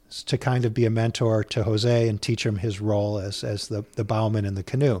 days to kind of be a mentor to Jose and teach him his role as the bowman in the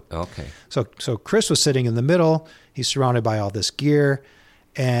canoe. Okay. So Chris was sitting in the middle. He's surrounded by all this gear,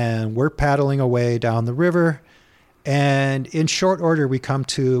 and we're paddling away down the river. And in short order, we come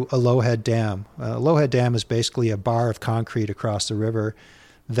to a lowhead dam. A lowhead dam is basically a bar of concrete across the river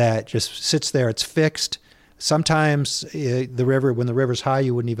that just sits there. It's fixed. Sometimes when the river's high,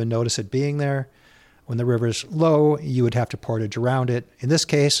 you wouldn't even notice it being there. When the river's low, you would have to portage around it. In this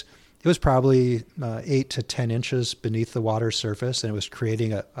case, it was probably 8 to 10 inches beneath the water surface, and it was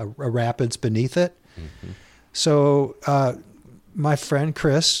creating a rapids beneath it. Mm-hmm. So my friend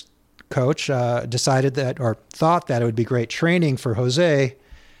Chris, coach, decided that, or thought that it would be great training for Jose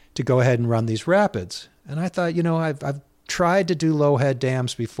to go ahead and run these rapids. And I thought, I've tried to do lowhead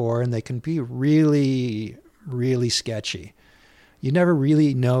dams before, and they can be really, really sketchy. You never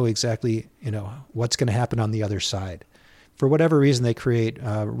really know exactly, what's going to happen on the other side. For whatever reason, they create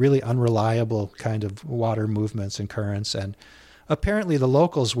really unreliable kind of water movements and currents. And apparently the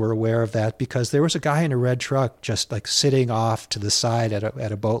locals were aware of that because there was a guy in a red truck just like sitting off to the side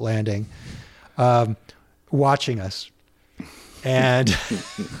at a boat landing, watching us. And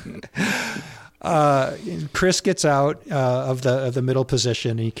Chris gets out of the middle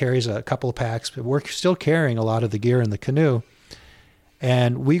position, and he carries a couple of packs, but we're still carrying a lot of the gear in the canoe.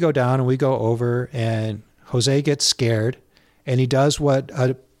 And we go down and we go over, and Jose gets scared, and he does what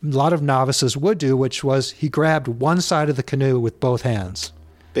a lot of novices would do, which was he grabbed one side of the canoe with both hands.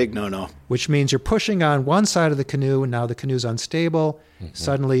 Big no-no. Which means you're pushing on one side of the canoe, and now the canoe's unstable. Mm-hmm.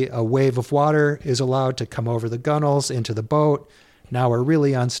 Suddenly a wave of water is allowed to come over the gunnels into the boat. Now we're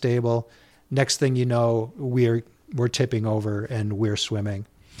really unstable. Next thing you know, we're tipping over and we're swimming.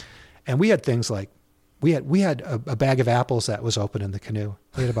 And we had things like, we had a bag of apples that was open in the canoe.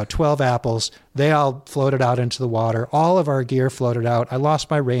 We had about 12 apples. They all floated out into the water. All of our gear floated out. I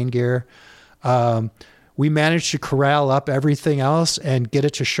lost my rain gear. We managed to corral up everything else and get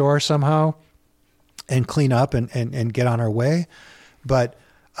it to shore somehow and clean up and get on our way. But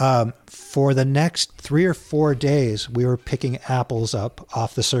for the next 3 or 4 days, we were picking apples up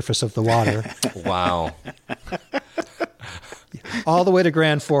off the surface of the water. Wow. All the way to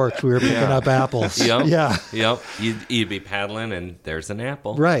Grand Forks, we were picking up apples. Yep. Yeah. Yep. You'd be paddling, and there's an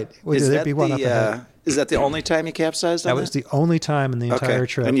apple. Right. Is that the only time you capsized on that? That was the only time in the entire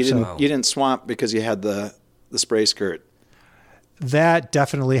trip. And you didn't swamp because you had the spray skirt. That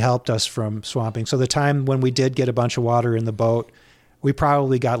definitely helped us from swamping. So the time when we did get a bunch of water in the boat, we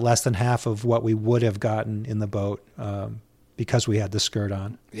probably got less than half of what we would have gotten in the boat because we had the skirt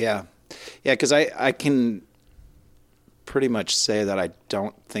on. Yeah. Yeah, because I can pretty much say that I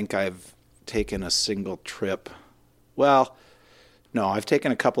don't think I've taken a single trip. Well, no, I've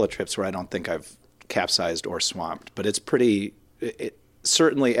taken a couple of trips where I don't think I've capsized or swamped, but it's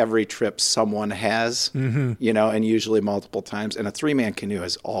certainly every trip someone has, and usually multiple times. And a 3-man canoe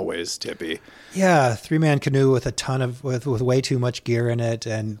is always tippy. Yeah, 3-man canoe with a ton with way too much gear in it,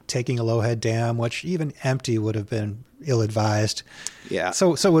 and taking a lowhead dam, which even empty would have been ill-advised. Yeah.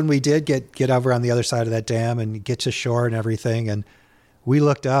 So when we did get over on the other side of that dam and get to shore and everything, and we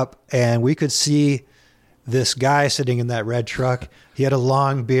looked up and we could see this guy sitting in that red truck. He had a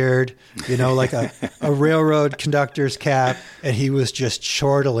long beard, like a railroad conductor's cap, and he was just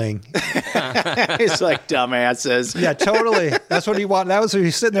chortling. He's like dumbasses. Yeah, totally. That's what he wanted. That was what he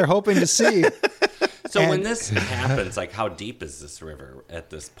was sitting there hoping to see. So when this happens, like, how deep is this river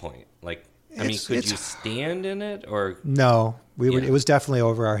at this point? Like, could you stand in it, or no? It was definitely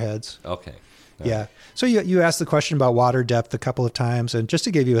over our heads. Okay. Yeah. So you asked the question about water depth a couple of times, and just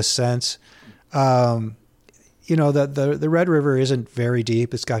to give you a sense, the Red River isn't very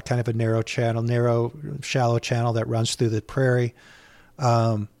deep. It's got kind of a narrow, shallow channel that runs through the prairie.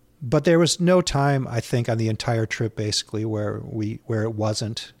 But there was no time, I think, on the entire trip basically where it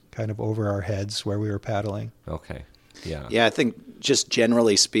wasn't kind of over our heads where we were paddling. Okay. Yeah. Yeah, I think just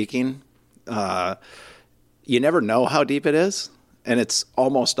generally speaking, you never know how deep it is, and it's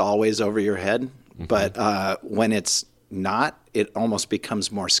almost always over your head. Mm-hmm. But when it's not, it almost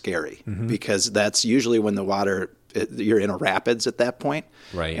becomes more scary because that's usually when the water, you're in a rapids at that point,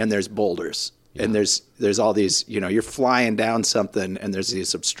 right? And there's boulders. Yeah. And there's all these, you're flying down something, and there's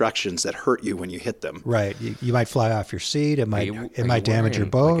these obstructions that hurt you when you hit them. Right. You might fly off your seat. It might damage your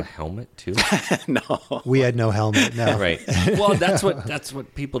boat. Like a helmet too? No. We had no helmet. No. Right. Well, that's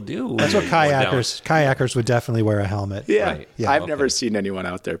what people do. That's what kayakers would definitely wear a helmet. Yeah. Right. Yeah. I've never seen anyone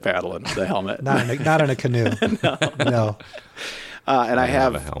out there paddling with a helmet. Not in a canoe. No. And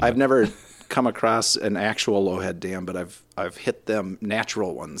I've never come across an actual lowhead dam, but I've hit them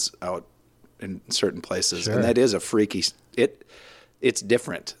natural ones out in certain places. Sure. And that is a freaky, it's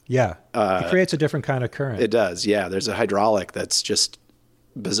different. Yeah. It creates a different kind of current. It does. Yeah. There's a hydraulic that's just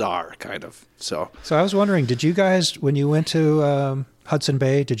bizarre kind of. So I was wondering, did you guys, when you went to Hudson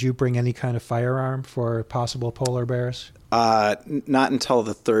Bay, did you bring any kind of firearm for possible polar bears? Not until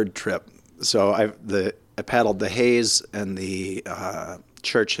the third trip. So I paddled the Hayes and the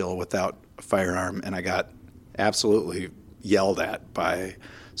Churchill without a firearm, and I got absolutely yelled at by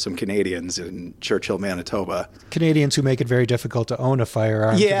some Canadians in Churchill, Manitoba. Canadians who make it very difficult to own a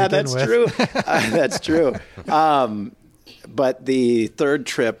firearm. Yeah, that's true. That's true. But the third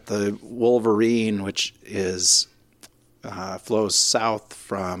trip, the Wolverine, which is flows south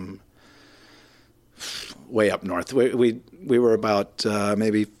from way up north. We were about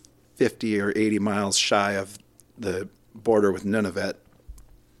maybe 50 or 80 miles shy of the border with Nunavut,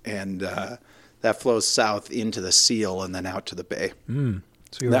 and that flows south into the Seal and then out to the bay.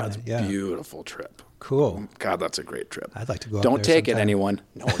 So that was a beautiful trip. Cool. God, that's a great trip. I'd like to go up Don't there take sometime. it, anyone.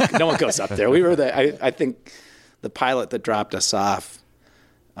 No one goes up there. We were there. I think the pilot that dropped us off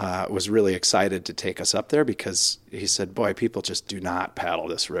was really excited to take us up there because he said, boy, people just do not paddle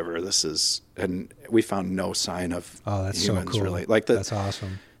this river. And we found no sign of that's humans so cool. really. That's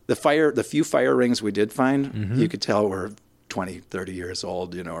awesome. The few fire rings we did find, you could tell were 20, 30 years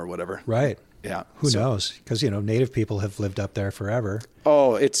old, or whatever. Right. Yeah. Who knows? Because, Native people have lived up there forever.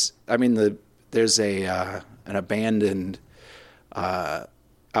 Oh, there's an abandoned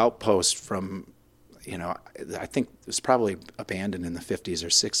outpost from, I think it was probably abandoned in the 50s or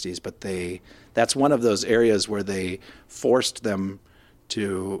 60s, but that's one of those areas where they forced them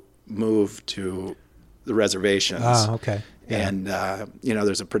to move to the reservations. Ah, okay. Yeah. And,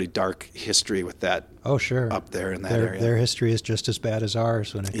 there's a pretty dark history with that. Oh, sure. Up there in that area. Their history is just as bad as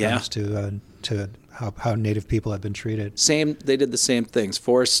ours when it comes to how Native people have been treated. They did the same things.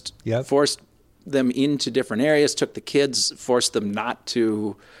 Forced them into different areas, took the kids, forced them not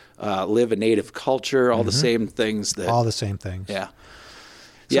to live a Native culture, all the same things. All the same things. Yeah.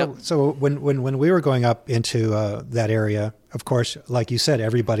 So when we were going up into that area, of course, like you said,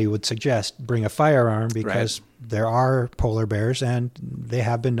 everybody would suggest bring a firearm because there are polar bears and they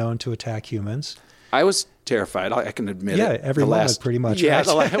have been known to attack humans. I was terrified. I can admit it. Yeah, everyone was pretty much. Yeah,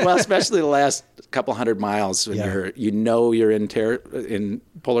 right? well, especially the last couple hundred miles when you're in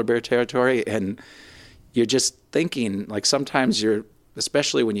polar bear territory, and you're just thinking, like, sometimes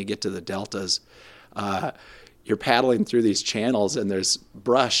especially when you get to the deltas, you're paddling through these channels and there's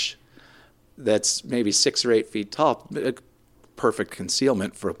brush that's maybe 6 or 8 feet tall. Perfect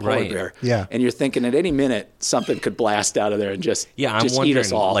concealment for a polar bear. Yeah. And you're thinking at any minute something could blast out of there and just I'm eat wondering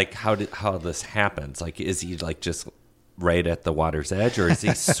us all. like how this happens. Like, is he like just right at the water's edge, or is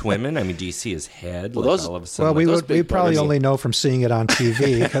he swimming? I mean, do you see his head? Well, all of a sudden, we probably only know from seeing it on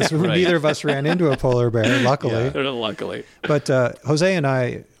TV because neither of us ran into a polar bear, luckily. Yeah, luckily. But Jose and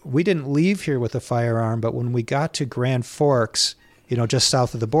I, we didn't leave here with a firearm, but when we got to Grand Forks, just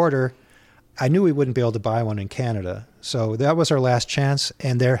south of the border, I knew we wouldn't be able to buy one in Canada. So that was our last chance.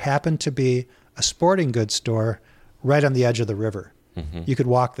 And there happened to be a sporting goods store right on the edge of the river. Mm-hmm. You could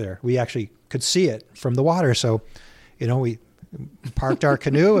walk there. We actually could see it from the water. So, we parked our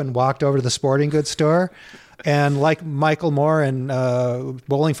canoe and walked over to the sporting goods store. And like Michael Moore and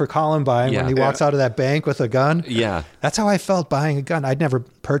Bowling for Columbine, when he walks out of that bank with a gun, that's how I felt buying a gun. I'd never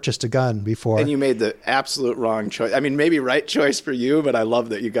purchased a gun before. And you made the absolute wrong choice. I mean, maybe right choice for you, but I love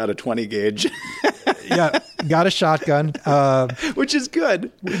that you got a 20 gauge. Yeah, got a shotgun, which is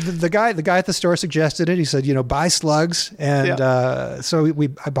good. The guy at the store suggested it. He said, buy slugs, and so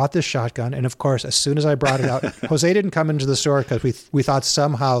I bought this shotgun. And of course, as soon as I brought it out, Jose didn't come into the store because we thought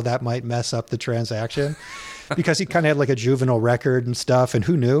somehow that might mess up the transaction. Because he kind of had like a juvenile record and stuff, and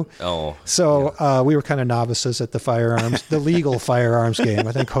who knew? Oh. So we were kind of novices at the legal firearms game.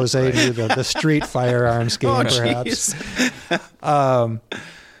 I think Jose knew the street firearms game, perhaps.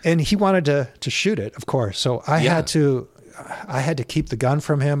 And he wanted to shoot it, of course. So I had to keep the gun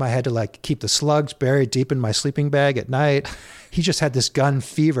from him. I had to keep the slugs buried deep in my sleeping bag at night. He just had this gun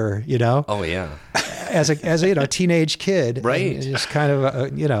fever, Oh yeah. As a teenage kid, right? And just kind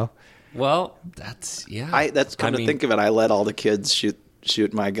of Well, that's to think of it. I let all the kids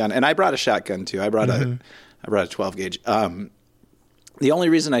shoot my gun, and I brought a shotgun too. I brought a 12 gauge. The only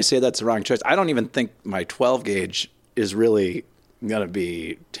reason I say that's the wrong choice, I don't even think my 12 gauge is really going to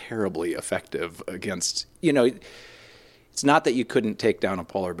be terribly effective against. It's not that you couldn't take down a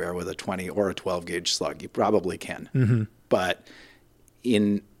polar bear with a 20 or a 12 gauge slug. You probably can, but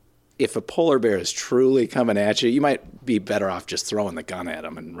if a polar bear is truly coming at you, you might be better off just throwing the gun at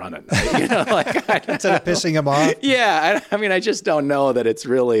him and running. Instead of pissing him off? Yeah. I just don't know that it's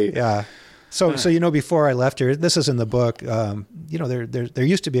really... Yeah. So before I left here, this is in the book, there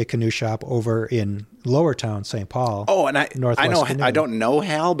used to be a canoe shop over in Lower Town, St. Paul. Oh, and I know Canoe. I don't know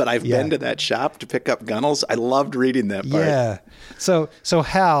Hal, but I've been to that shop to pick up gunnels. I loved reading that part. Yeah. So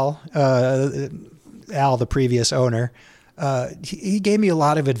Hal, Al, the previous owner, he gave me a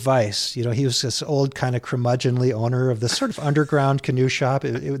lot of advice. He was this old kind of curmudgeonly owner of this sort of underground canoe shop.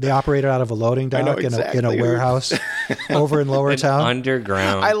 They operated out of a loading dock in a warehouse over in Lower Town.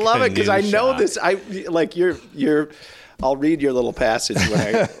 Underground. I love it because I know shop. this. I'll read your little passage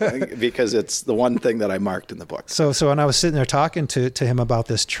because it's the one thing that I marked in the book. So when I was sitting there talking to him about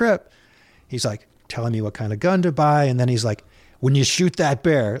this trip, he's like telling me what kind of gun to buy, and then he's like, when you shoot that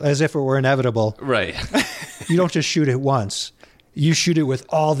bear, as if it were inevitable, Right. you don't just shoot it once. You shoot it with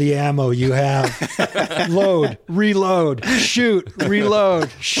all the ammo you have. Load, reload, shoot, reload,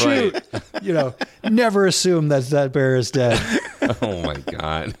 shoot. Right. Never assume that bear is dead. Oh my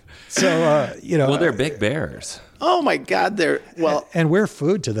God. So, Well, they're big bears. Oh my God, and we're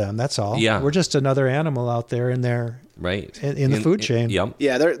food to them. That's all. Yeah. We're just another animal out there in their Right. in the food chain. Yep.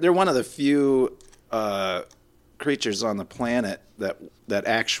 yeah, they're one of the few creatures on the planet that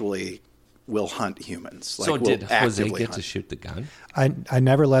actually will hunt humans. So will did Jose actively get hunt. to shoot the gun? I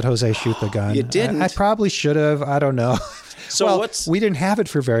never let Jose shoot the gun. You didn't? I probably should have. I don't know. So we didn't have it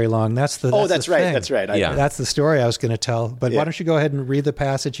for very long. That's the right. thing. That's right. Yeah. That's the story I was going to tell. But why don't you go ahead and read the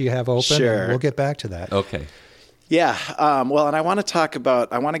passage you have open? Sure. And we'll get back to that. Okay. Yeah. Well, and I want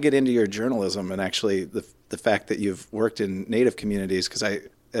to get into your journalism and actually the fact that you've worked in Native communities because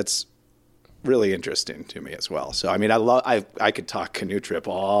it's really interesting to me as well. So, I mean, I could talk canoe trip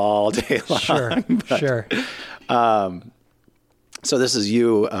all day long. Sure. So this is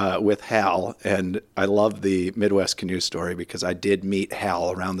you with Hal, and I love the Midwest canoe story because I did meet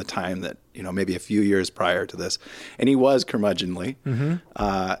Hal around the time that, maybe a few years prior to this, and he was curmudgeonly. Mm-hmm.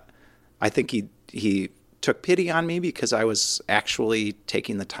 I think he took pity on me because I was actually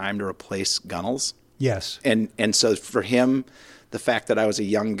taking the time to replace gunnels. Yes. And so for him, the fact that I was a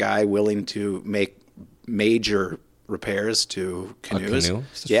young guy willing to make major repairs to canoes. A canoe?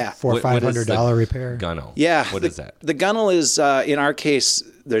 Yeah. $400 or $500 repair. Gunnel. Yeah. What is that? The gunnel is, in our case,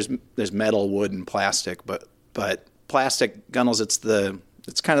 there's metal, wood, and plastic, but plastic gunnels, it's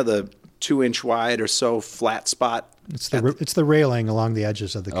kind of the 2-inch wide or so flat spot. It's the railing along the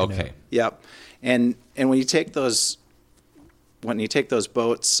edges of the canoe. Okay. Yep. And when you take those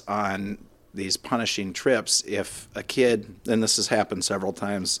boats on these punishing trips, if a kid, and this has happened several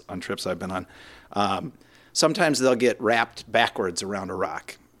times on trips I've been on, sometimes they'll get wrapped backwards around a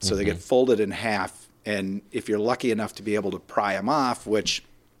rock. So they get folded in half. And if you're lucky enough to be able to pry them off, which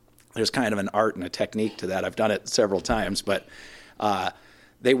there's kind of an art and a technique to that. I've done it several times, but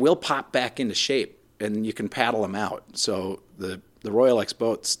they will pop back into shape and you can paddle them out. So the Royal X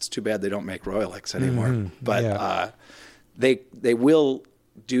boats, it's too bad they don't make Royal X anymore. Mm-hmm. But they will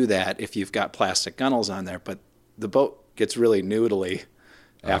do that if you've got plastic gunnels on there, but the boat gets really noodly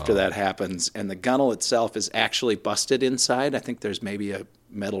after that happens, and the gunnel itself is actually busted inside. I think there's maybe a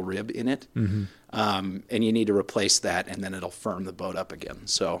metal rib in it, and you need to replace that, and then it'll firm the boat up again.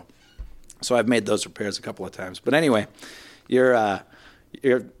 So I've made those repairs a couple of times. But anyway, you're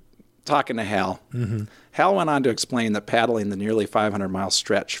talking to Hal. Mm-hmm. Hal went on to explain that paddling the nearly 500-mile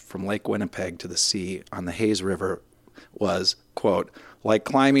stretch from Lake Winnipeg to the sea on the Hayes River was, quote, like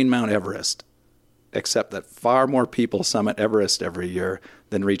climbing Mount Everest, except that far more people summit Everest every year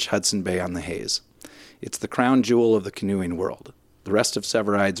than reach Hudson Bay on the Hayes. It's the crown jewel of the canoeing world. The rest of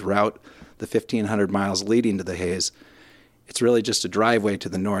Severide's route, the 1,500 miles leading to the Hayes, it's really just a driveway to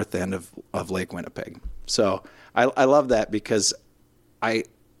the north end of Lake Winnipeg. So I love that because I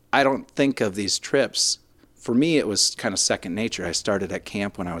don't think of these trips. For me, it was kind of second nature. I started at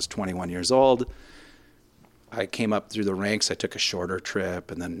camp when I was 21 years old. I came up through the ranks. I took a shorter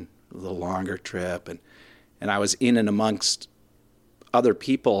trip and then a little longer trip. And I was in and amongst other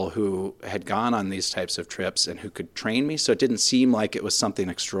people who had gone on these types of trips and who could train me. So it didn't seem like it was something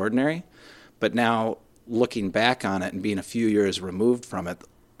extraordinary. But now looking back on it and being a few years removed from it,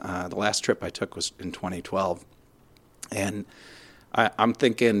 the last trip I took was in 2012. And I'm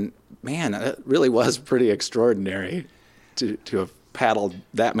thinking, man, it really was pretty extraordinary to have paddled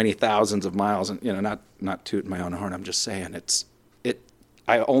that many thousands of miles. And, not tooting my own horn, I'm just saying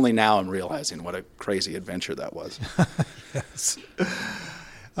I only now am realizing what a crazy adventure that was. Yes.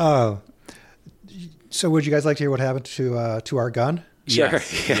 So would you guys like to hear what happened to our gun? Sure.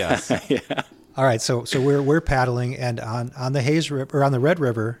 Yes. Yeah. All right. So we're paddling and on the Hayes River or on the Red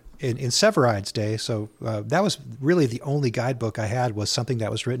River in Severide's day. So that was really the only guidebook I had was something that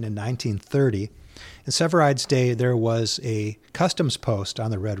was written in 1930. In Severide's day, there was a customs post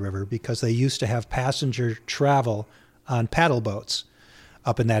on the Red River because they used to have passenger travel on paddle boats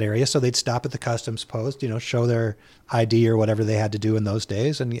up in that area. So they'd stop at the customs post, show their ID or whatever they had to do in those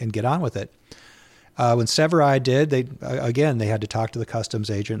days and get on with it. When Severai did, they had to talk to the customs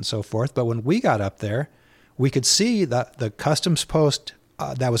agent and so forth. But when we got up there, we could see the customs post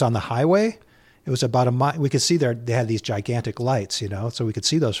that was on the highway. It was about a mile. We could see they had these gigantic lights, so we could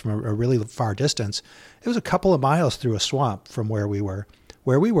see those from a really far distance. It was a couple of miles through a swamp from where we were.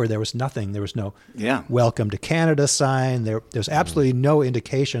 Where we were, there was nothing. There was no Welcome to Canada sign. There's absolutely no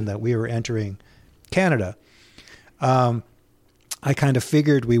indication that we were entering Canada. I kind of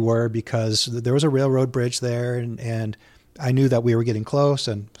figured we were because there was a railroad bridge there, and I knew that we were getting close,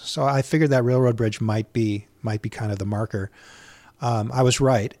 and so I figured that railroad bridge might be kind of the marker. I was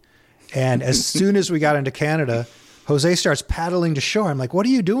right. And as soon as we got into Canada, Jose starts paddling to shore. I'm like, "What are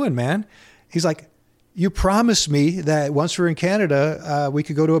you doing, man?" He's like, "You promised me that once we're in Canada, we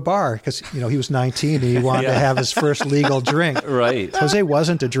could go to a bar," because he was 19 and he wanted to have his first legal drink. Right. Jose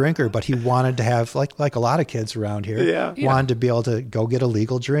wasn't a drinker, but he wanted to have, like a lot of kids around here, wanted to be able to go get a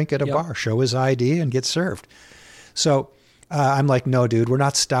legal drink at a bar, show his ID, and get served. So I'm like, "No, dude, we're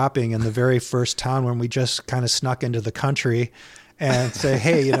not stopping in the very first town when we just kind of snuck into the country and say,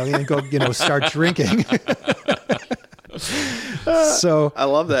 hey, and go, start drinking." So I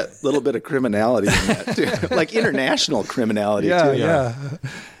love that little bit of criminality in that too. Like international criminality too. Yeah.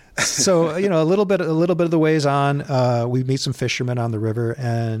 So, a little bit of the ways on, we meet some fishermen on the river,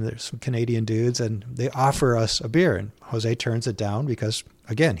 and there's some Canadian dudes, and they offer us a beer, and Jose turns it down because,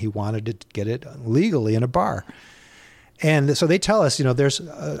 again, he wanted to get it legally in a bar. And so they tell us, there's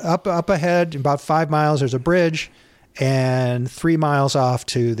up ahead, about 5 miles, there's a bridge, and 3 miles off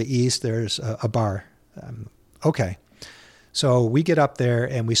to the east, there's a bar. Okay. So we get up there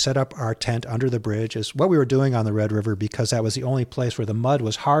and we set up our tent under the bridge, is what we were doing on the Red River, because that was the only place where the mud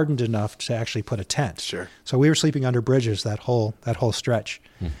was hardened enough to actually put a tent. Sure. So we were sleeping under bridges that whole stretch.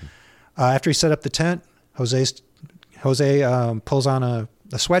 Mm-hmm. After he set up the tent, Jose pulls on a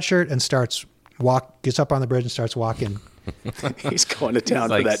sweatshirt and gets up on the bridge and starts walking. He's going to town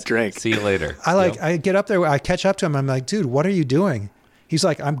for that drink. See you later. I get up there, I catch up to him. I'm like, "Dude, what are you doing?" He's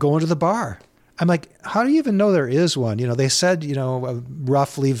like, "I'm going to the bar." I'm like, "How do you even know there is one?" They said,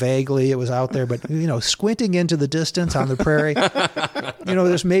 roughly, vaguely it was out there, but, squinting into the distance on the prairie,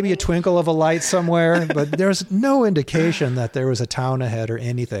 there's maybe a twinkle of a light somewhere, but there's no indication that there was a town ahead or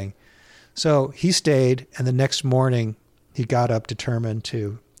anything. So he stayed, and the next morning he got up determined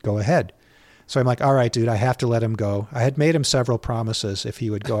to go ahead. So I'm like, "All right, dude, I have to let him go." I had made him several promises if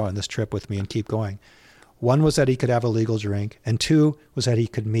he would go on this trip with me and keep going. One was that he could have a legal drink, and 2 was that he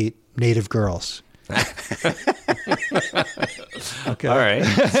could meet native girls. Okay. All right.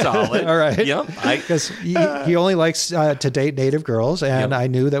 Solid. All right. Yep. Because he only likes to date native girls, and I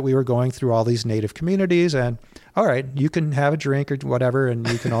knew that we were going through all these native communities, and all right, you can have a drink or whatever, and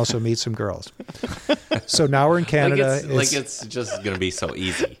you can also meet some girls. So now we're in Canada. It's just going to be so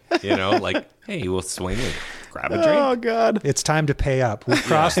easy, like, hey, we'll swing and grab a drink. Oh, God. It's time to pay up. We've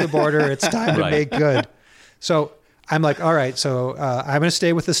crossed the border. It's time to make good. So I'm like, "All right, so I'm going to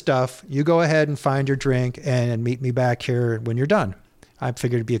stay with the stuff. You go ahead and find your drink and meet me back here when you're done." I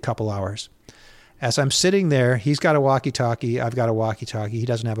figured it'd be a couple hours. As I'm sitting there, he's got a walkie-talkie. I've got a walkie-talkie. He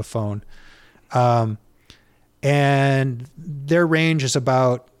doesn't have a phone. And their range is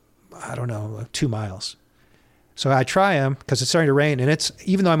about, 2 miles. So I try him because it's starting to rain, and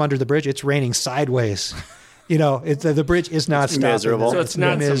even though I'm under the bridge, it's raining sideways. The bridge is not stopping. Miserable. So it's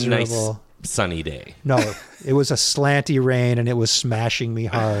not some nice sunny day. No, it was a slanty rain, and it was smashing me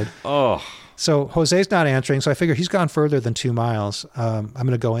hard. Oh. So Jose's not answering, so I figure he's gone further than 2 miles. I'm going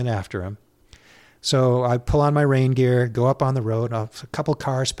to go in after him. So I pull on my rain gear, go up on the road. A couple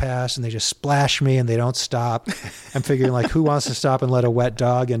cars pass, and they just splash me, and they don't stop. I'm figuring, like, who wants to stop and let a wet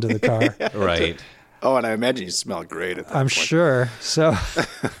dog into the car? Right. Oh, and I imagine you smell great at that I'm point. sure. So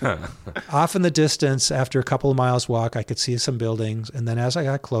off in the distance, after a couple of miles walk, I could see some buildings. And then as I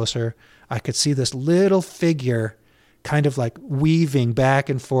got closer, I could see this little figure kind of like weaving back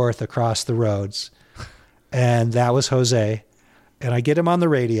and forth across the roads. And that was Jose. And I get him on the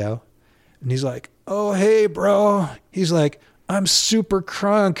radio, and he's like, "Oh, hey, bro." He's like, "I'm super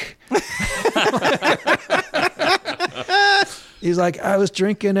crunk." He's like, "I was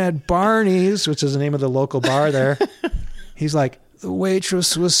drinking at Barney's," which is the name of the local bar there. He's like, "The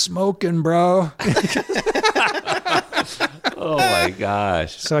waitress was smoking, bro." Oh, my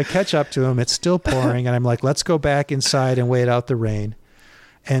gosh. So I catch up to him. It's still pouring, and I'm like, "Let's go back inside and wait out the rain."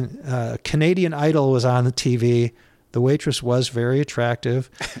 And Canadian Idol was on the TV. The waitress was very attractive.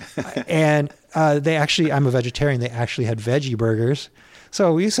 And I'm a vegetarian. They actually had veggie burgers.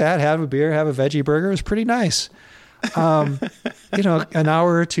 So we sat, have a beer, have a veggie burger. It was pretty nice. An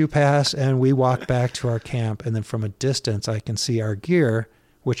hour or two pass, and we walk back to our camp. And then from a distance, I can see our gear,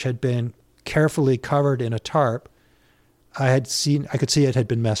 which had been carefully covered in a tarp. I could see it had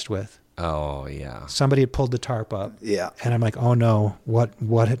been messed with. Oh, yeah. Somebody had pulled the tarp up. Yeah. And I'm like, oh no,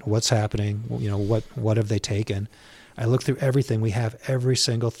 what's happening? What have they taken? I look through everything. We have every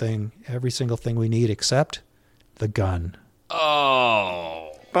single thing we need except the gun.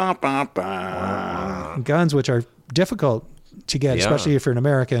 Oh. Bah, bah, bah. Guns, which are difficult to get, especially if you're an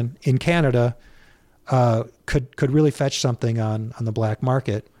American in Canada, could really fetch something on the black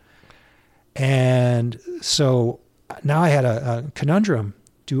market. And so now I had a conundrum.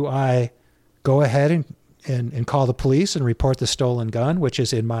 Do I go ahead and call the police and report the stolen gun, which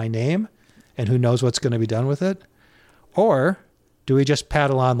is in my name, and who knows what's going to be done with it? Or do we just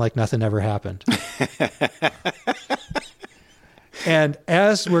paddle on like nothing ever happened? And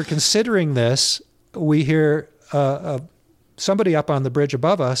as we're considering this, we hear somebody up on the bridge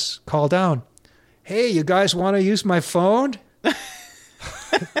above us call down, "Hey, you guys want to use my phone?"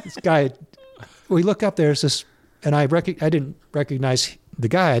 This guy, we look up, there's this, and I didn't recognize the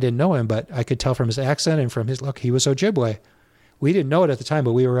guy. I didn't know him, but I could tell from his accent and from his look, he was Ojibwe. We didn't know it at the time,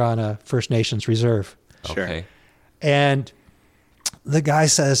 but we were on a First Nations reserve. Sure. Okay. And the guy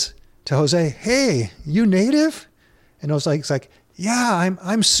says to Jose, "Hey, you native?" And Jose's like, "Yeah,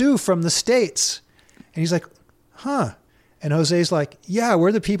 I'm Sioux from the States." And he's like, "Huh?" And Jose's like, "Yeah,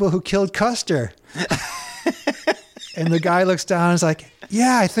 we're the people who killed Custer." And the guy looks down and is like,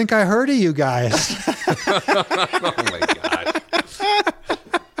 "Yeah, I think I heard of you guys." Oh, my God.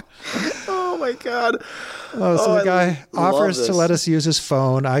 Oh my God. So the guy offers to let us use his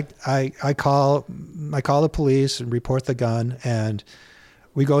phone. I call the police and report the gun, and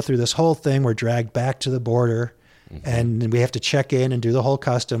we go through this whole thing. We're dragged back to the border, and we have to check in and do the whole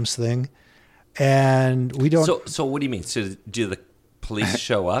customs thing. And we don't. So what do you mean? So do the police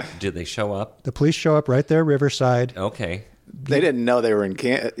show up? Do they show up? The police show up right there, Riverside. Okay. They didn't know they were in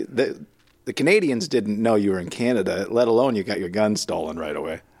Canada. The Canadians didn't know you were in Canada, let alone you got your gun stolen right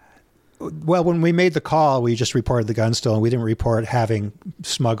away. Well, when we made the call, we just reported the gun stolen. We didn't report having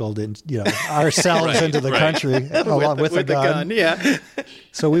smuggled ourselves into the country along with the gun. Yeah.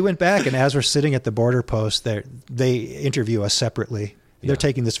 So we went back, and as we're sitting at the border post, they interview us separately. They're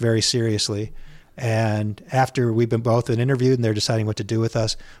taking this very seriously. And after we've been both been interviewed and they're deciding what to do with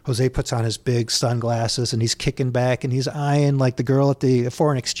us, Jose puts on his big sunglasses and he's kicking back and he's eyeing like the girl at the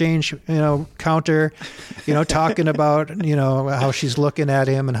foreign exchange, counter, talking about, how she's looking at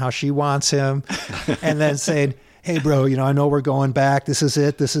him and how she wants him. And then saying, "Hey, bro, I know we're going back. This is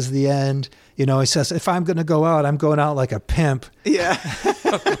it. This is the end." He says, "If I'm going to go out, I'm going out like a pimp." Yeah.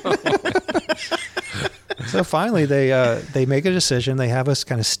 So finally, they make a decision. They have us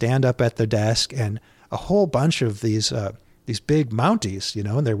kind of stand up at the desk, and a whole bunch of these big Mounties,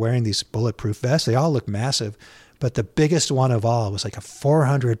 and they're wearing these bulletproof vests. They all look massive, but the biggest one of all was like a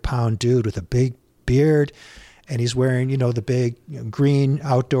 400-pound dude with a big beard, and he's wearing the big green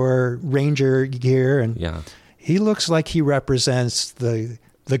outdoor ranger gear, and he looks like he represents the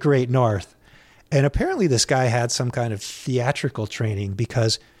Great North. And apparently, this guy had some kind of theatrical training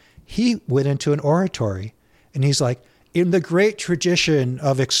because he went into an oratory, and he's like, "In the great tradition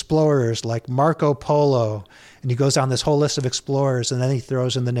of explorers like Marco Polo," and he goes down this whole list of explorers, and then he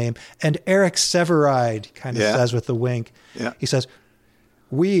throws in the name, and Eric Severide kind of says with a wink. Yeah. He says,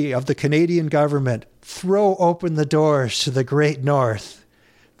 "We of the Canadian government throw open the doors to the Great North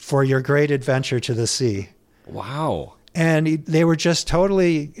for your great adventure to the sea." Wow. And they were just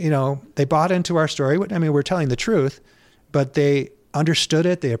totally, they bought into our story. I mean, we're telling the truth, but they understood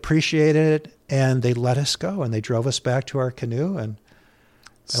it, they appreciated it, and they let us go, and they drove us back to our canoe, and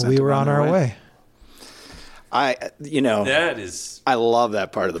we were on our way. That is I love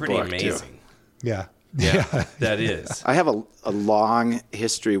that part of the pretty book amazing. too. Yeah. That is. I have a long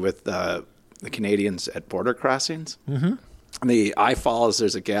history with the Canadians at border crossings. Mm-hmm. The I Falls,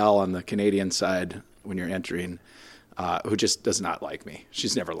 there's a gal on the Canadian side when you're entering who just does not like me.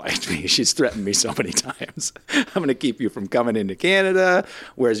 She's never liked me. She's threatened me so many times. "I'm going to keep you from coming into Canada.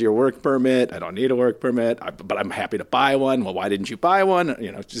 Where's your work permit? I don't need a work permit, but I'm happy to buy one." "Well, why didn't you buy one?"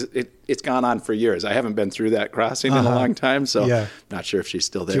 It's gone on for years. I haven't been through that crossing in a long time, so not sure if she's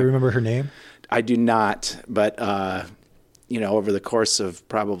still there. Do you remember her name? I do not, but over the course of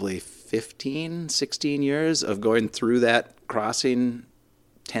probably 15, 16 years of going through that crossing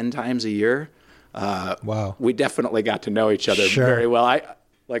 10 times a year, wow, we definitely got to know each other very well. I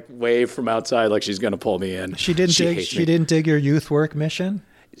wave from outside like she's going to pull me in. She didn't dig your youth work mission?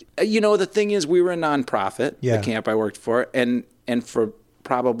 The thing is, we were a nonprofit, the camp I worked for, and for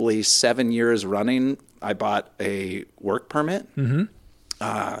probably 7 years running, I bought a work permit.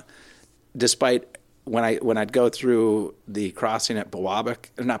 Despite when I'd go through the crossing at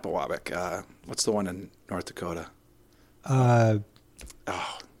not Biwabik, what's the one in North Dakota?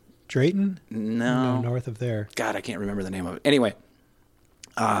 Drayton? No, north of there. God, I can't remember the name of it. Anyway,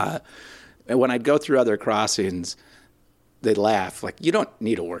 when I'd go through other crossings, they'd laugh like, "You don't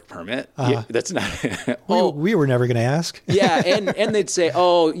need a work permit. That's not." We were never going to ask. Yeah, and they'd say,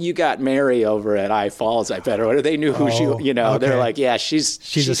 "Oh, you got Mary over at I Falls, I bet," or they knew who she. Okay. They're like, "Yeah, she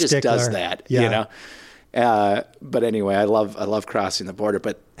just does that." Yeah. But anyway, I love crossing the border,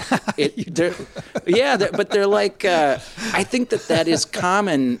 but but they're like, I think that is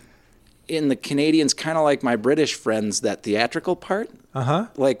common in the Canadians, kind of like my British friends, that theatrical part,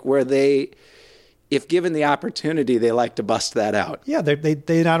 like where they, if given the opportunity, they like to bust that out. Yeah,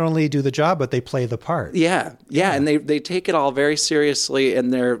 they not only do the job, but they play the part. Yeah, and they take it all very seriously,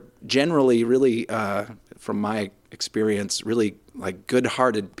 and they're generally really, from my experience, really like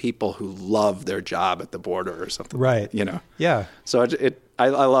good-hearted people who love their job at the border or something. Right. Yeah. So I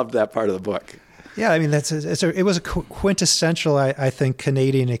loved that part of the book. Yeah, I mean, it was a quintessential, I think,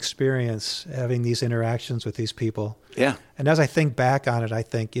 Canadian experience, having these interactions with these people. Yeah. And as I think back on it, I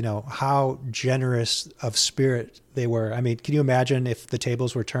think, how generous of spirit they were. I mean, can you imagine if the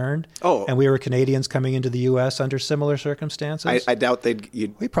tables were turned and we were Canadians coming into the U.S. under similar circumstances? I doubt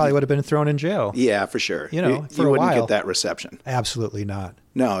we probably would have been thrown in jail. Yeah, for sure. For a while. You wouldn't get that reception. Absolutely not.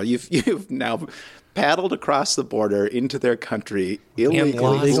 No, you've now paddled across the border into their country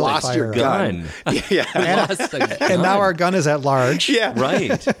illegally, lost your gun. Yeah. And now our gun is at large. Yeah.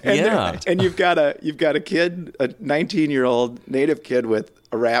 Right. And you've got a kid, a 19-year-old native kid with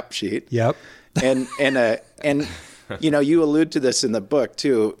a rap sheet. Yep. And you allude to this in the book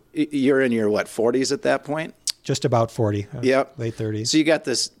too. You're in your 40s at that point? Just about 40. Yep. Late 30s. So you got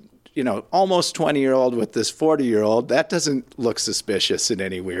this almost 20-year-old with this 40-year-old. That doesn't look suspicious in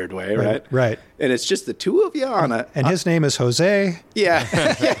any weird way, right? Right. And it's just the two of you on a... And his name is Jose. Yeah.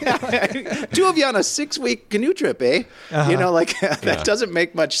 Two of you on a 6-week canoe trip, eh? That doesn't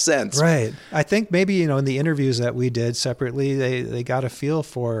make much sense. Right. I think maybe, in the interviews that we did separately, they got a feel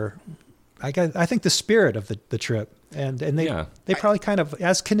for, I think, the spirit of the trip. And they probably kind of,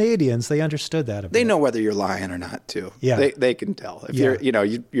 as Canadians, they understood that a bit. They know whether you're lying or not, too. Yeah. They can tell. If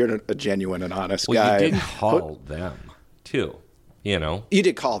you're a genuine and honest guy. Well, you did call them, too, You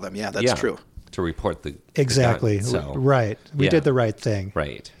did call them, that's true. To report the Exactly. gun, so. Right. We did the right thing.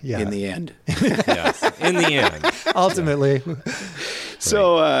 Right. Yeah. In the end. Yes. In the end. Ultimately.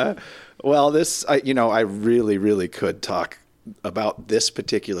 So, this, I really, really could talk about this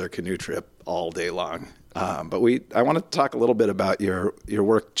particular canoe trip all day long. But I want to talk a little bit about your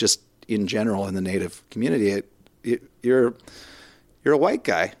work just in general in the Native community. You're a white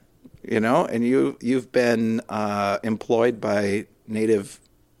guy, and you've been employed by Native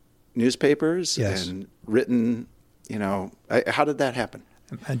newspapers and written. How did that happen?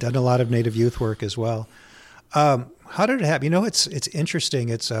 I've done a lot of Native youth work as well. How did it happen? It's interesting.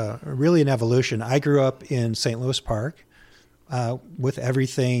 It's really an evolution. I grew up in St. Louis Park. With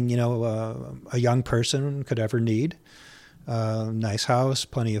everything, a young person could ever need. Nice house,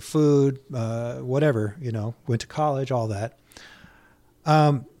 plenty of food, whatever, went to college, all that.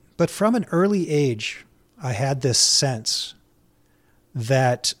 But from an early age, I had this sense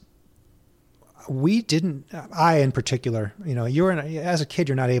that I in particular, as a kid,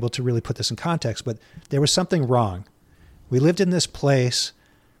 you're not able to really put this in context, but there was something wrong. We lived in this place,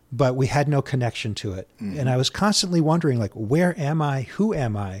 but we had no connection to it. Mm-hmm. And I was constantly wondering, where am I? Who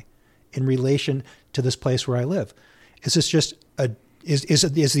am I in relation to this place where I live? Is this just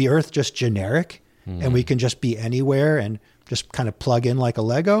is the earth just generic and we can just be anywhere and just kind of plug in like a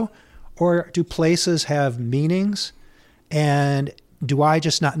Lego? Or do places have meanings? And do I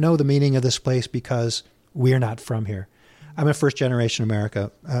just not know the meaning of this place because we're not from here? I'm a first generation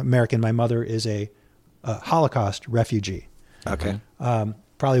American. My mother is a Holocaust refugee. Okay.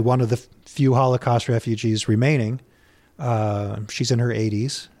 Probably one of the few Holocaust refugees remaining. She's in her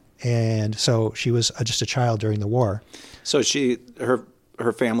 80s, and so she was just a child during the war. So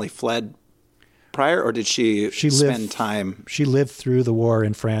her family fled prior, or did she spend time? She lived through the war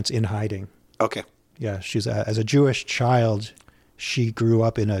in France in hiding. Okay. Yeah, as a Jewish child, she grew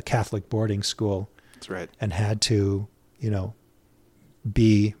up in a Catholic boarding school. That's right. And had to,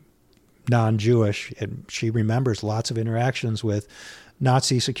 be non-Jewish. And she remembers lots of interactions with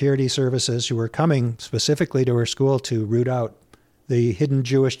Nazi security services who were coming specifically to her school to root out the hidden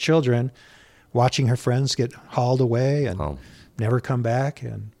Jewish children, watching her friends get hauled away and never come back.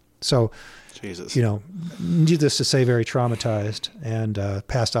 And So, Jesus. Needless to say, very traumatized, and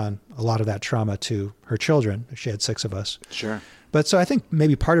passed on a lot of that trauma to her children. She had 6 of us. Sure. But so I think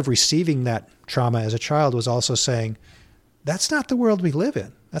maybe part of receiving that trauma as a child was also saying, that's not the world we live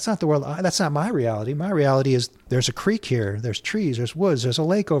in. That's not the world. That's not my reality. My reality is there's a creek here. There's trees. There's woods. There's a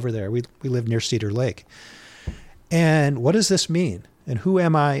lake over there. We live near Cedar Lake. And what does this mean? And who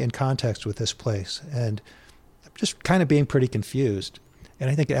am I in context with this place? And just kind of being pretty confused. And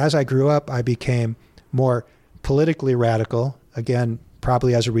I think as I grew up, I became more politically radical, again,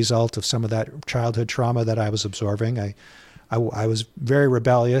 probably as a result of some of that childhood trauma that I was absorbing. I was very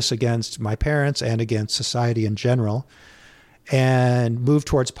rebellious against my parents and against society in general, and moved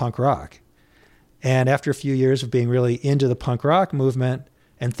towards punk rock. And after a few years of being really into the punk rock movement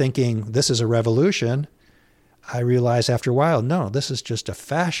and thinking this is a revolution, I realized after a while, no, this is just a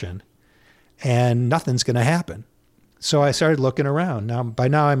fashion and nothing's going to happen. So I started looking around. By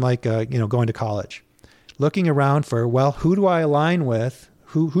now I'm like, going to college, looking around for, well, who do I align with?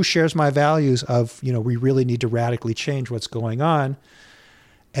 Who shares my values of, we really need to radically change what's going on.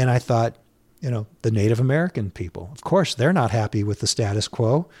 And I thought, the Native American people, of course, they're not happy with the status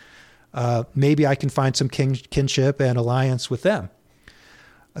quo. Maybe I can find some kinship and alliance with them.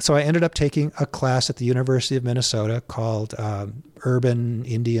 So I ended up taking a class at the University of Minnesota called Urban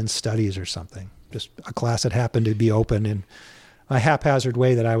Indian Studies or something. Just a class that happened to be open in a haphazard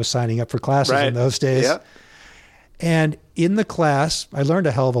way that I was signing up for classes in those days. Yeah. And in the class, I learned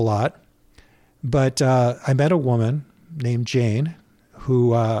a hell of a lot. But I met a woman named Jane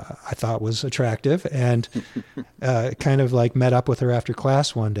who I thought was attractive, and kind of like met up with her after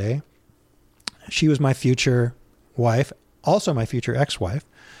class one day. She was my future wife, also my future ex-wife.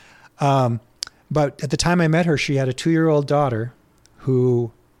 But at the time I met her, she had a 2-year-old daughter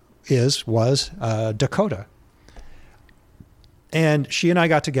who was Dakota. And she and I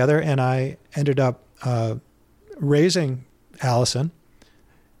got together, and I ended up raising Allison.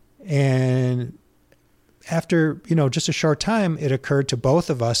 And after, just a short time, it occurred to both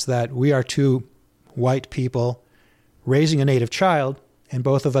of us that we are 2 white people raising a Native child, and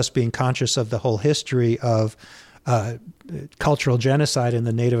both of us being conscious of the whole history of cultural genocide in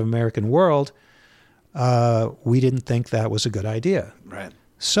the Native American world. We didn't think that was a good idea. Right.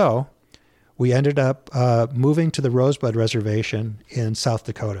 So we ended up moving to the Rosebud Reservation in South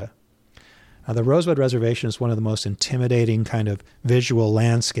Dakota. Now, the Rosebud Reservation is one of the most intimidating kind of visual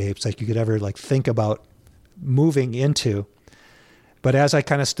landscapes that you could ever think about moving into. But as I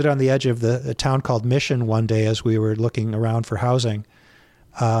kind of stood on the edge of the town called Mission one day as we were looking around for housing,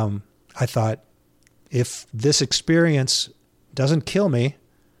 I thought, if this experience doesn't kill me,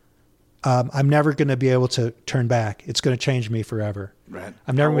 I'm never going to be able to turn back. It's going to change me forever. Right.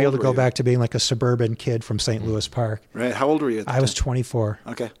 I'm never going to be able to go back to being like a suburban kid from St. Louis Park. Right. How old were you at the time? I was 24.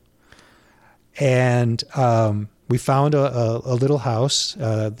 Okay. And we found a little house.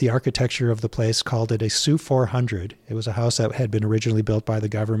 The architecture of the place called it a Sioux 400. It was a house that had been originally built by the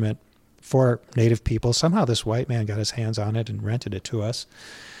government for Native people. Somehow this white man got his hands on it and rented it to us.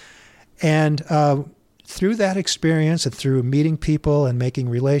 And through that experience and through meeting people and making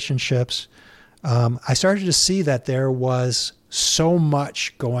relationships, I started to see that there was so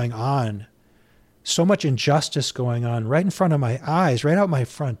much going on, so much injustice going on right in front of my eyes, right out my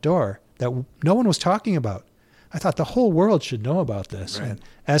front door, that no one was talking about. I thought the whole world should know about this. Right. And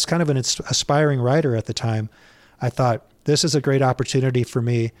as kind of an aspiring writer at the time, I thought this is a great opportunity for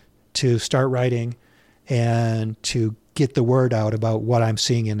me to start writing and to get the word out about what I'm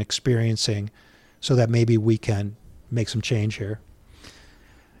seeing and experiencing so that maybe we can make some change here.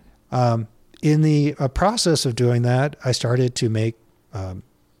 In the process of doing that, I started to make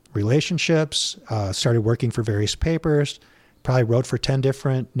relationships, started working for various papers, probably wrote for 10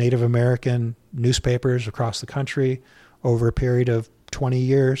 different Native American newspapers across the country over a period of 20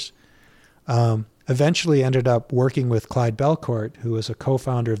 years. Eventually ended up working with Clyde Belcourt, who was a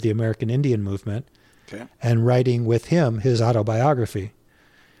co-founder of the American Indian Movement, and writing with him his autobiography,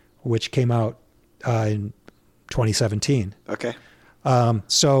 which came out in 2017. Okay.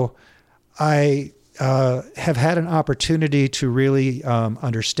 So I have had an opportunity to really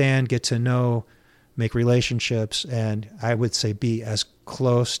understand, get to know, make relationships, and I would say be as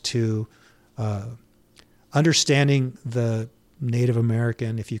close to understanding the Native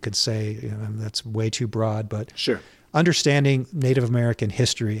American, if you could say, that's way too broad, but sure, understanding Native American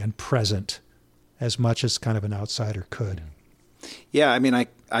history and present as much as kind of an outsider could. Yeah, I mean,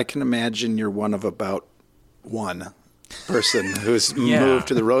 I can imagine you're one of about one person who's moved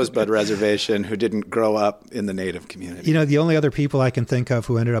to the Rosebud Reservation who didn't grow up in the Native community. The only other people I can think of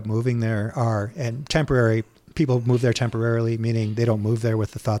who ended up moving there are, and temporary people move there temporarily, meaning they don't move there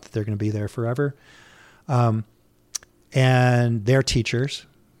with the thought that they're going to be there forever. And they're teachers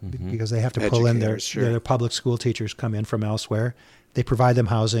because they have to pull in their public school teachers come in from elsewhere. They provide them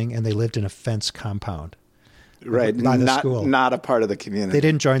housing, and they lived in a fenced compound. Right, not a part of the community. They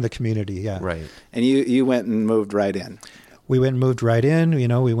didn't join the community, yeah. Right. And you went and moved right in. We went and moved right in.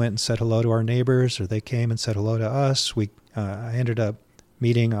 We went and said hello to our neighbors, or they came and said hello to us. I ended up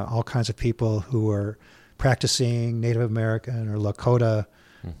meeting all kinds of people who were practicing Native American or Lakota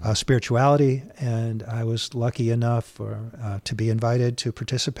spirituality, and I was lucky enough to be invited to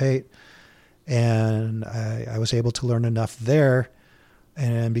participate, and I was able to learn enough there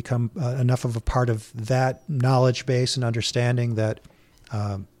and become enough of a part of that knowledge base and understanding that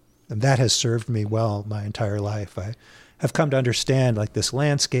that has served me well my entire life. I have come to understand like this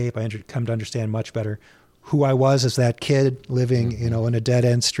landscape. I come to understand much better who I was as that kid living, in a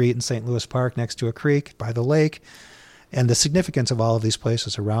dead-end street in St. Louis Park next to a creek by the lake, and the significance of all of these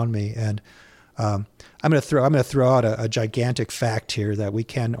places around me. And I'm going to throw out a gigantic fact here that we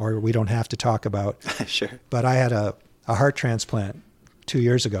can or we don't have to talk about. Sure. But I had a heart transplant 2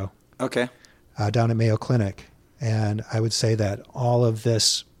 years ago. Okay. Down at Mayo Clinic. And I would say that all of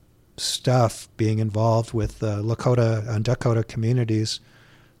this stuff being involved with the Lakota and Dakota communities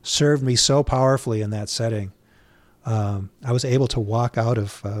served me so powerfully in that setting. I was able to walk out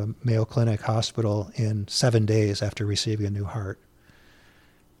of Mayo Clinic Hospital in 7 days after receiving a new heart.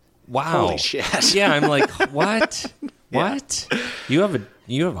 Wow. Holy shit. Yeah, I'm like, what? What? You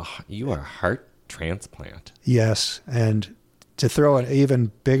are a heart transplant. Yes, and to throw an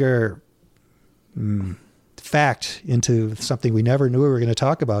even bigger fact into something we never knew we were going to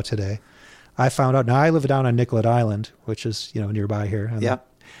talk about today, I found out. Now I live down on Nicollet Island, which is nearby here. Yeah.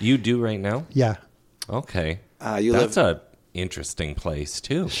 You do right now? Yeah. Okay. That's a interesting place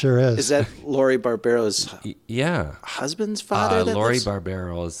too. Sure is. Is that Lori Barbero's husband's father? Lori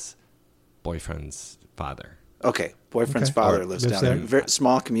Barbero's boyfriend's father. Okay. Boyfriend's father lives down there. Very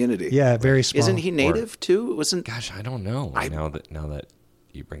small community. Yeah, very small. Isn't he native too? Gosh, I don't know. Now that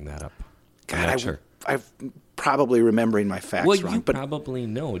you bring that up. God, I'm not sure. I'm probably remembering my facts wrong. You probably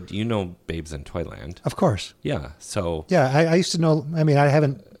know. Do you know Babes in Toyland? Of course. Yeah. So. Yeah, I used to know. I mean, I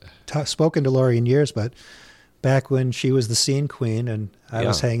haven't spoken to Lori in years, but back when she was the scene queen and I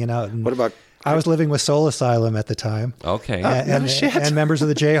was hanging out. And what about? I was living with Soul Asylum at the time. Okay. And members of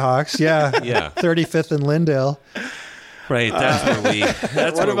the Jayhawks. Yeah. Yeah. 35th and Lindale. Right. That's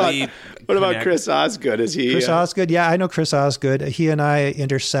where we. What about Chris Osgood? Is he Chris Osgood? Yeah, I know Chris Osgood. He and I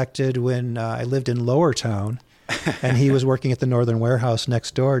intersected when I lived in Lowertown, and he was working at the Northern Warehouse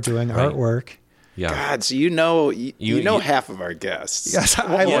next door doing artwork. Yeah. God, so you know half of our guests. Yes,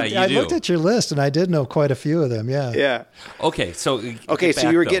 I looked at your list, and I did know quite a few of them. Yeah. Yeah. Okay, so you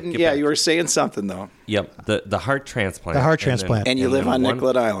were you were saying something though. Yep. The heart transplant. The heart transplant. And you live on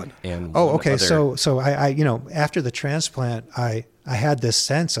Nicollet Island. And okay. So I after the transplant, I had this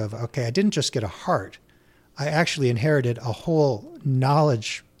sense of, okay, I didn't just get a heart. I actually inherited a whole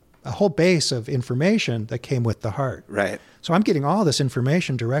knowledge, a whole base of information that came with the heart. Right. So I'm getting all this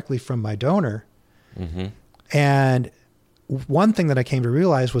information directly from my donor. Mm-hmm. And one thing that I came to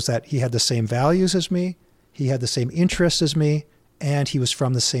realize was that he had the same values as me, he had the same interests as me, and he was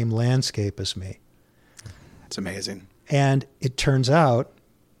from the same landscape as me. It's amazing. And it turns out,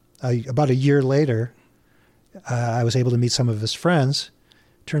 about a year later, I was able to meet some of his friends.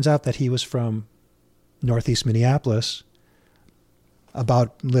 Turns out that he was from Northeast Minneapolis,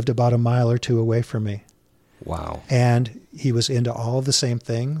 lived about a mile or two away from me. Wow. And he was into all of the same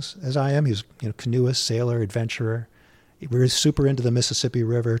things as I am. He was, canoeist, sailor, adventurer. We were super into the Mississippi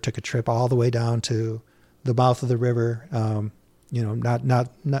River, took a trip all the way down to the mouth of the river,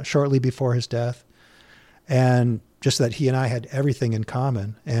 not shortly before his death. And just that he and I had everything in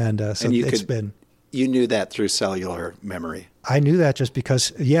common. And you knew that through cellular memory. I knew that just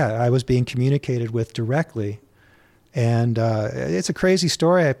because, I was being communicated with directly. And it's a crazy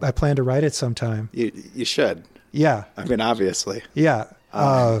story. I plan to write it sometime. You should. Yeah. I mean, obviously. Yeah.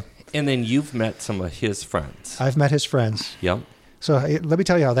 And then you've met some of his friends. I've met his friends. Yep. So let me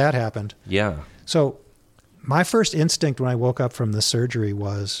tell you how that happened. Yeah. So my first instinct when I woke up from the surgery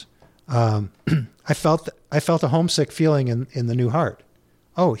was I felt a homesick feeling in the new heart.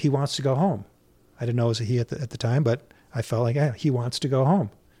 Oh, he wants to go home. I didn't know it was a he at the time, but I felt like he wants to go home.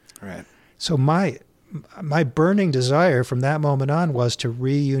 Right. So my burning desire from that moment on was to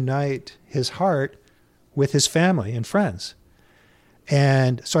reunite his heart with his family and friends.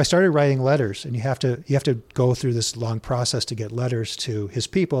 And so I started writing letters, and you have to go through this long process to get letters to his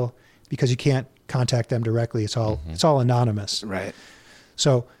people because you can't contact them directly. It's all anonymous. Right.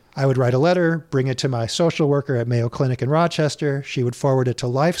 So I would write a letter, bring it to my social worker at Mayo Clinic in Rochester. She would forward it to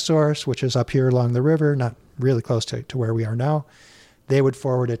Life Source, which is up here along the river, not really close to where we are now. They would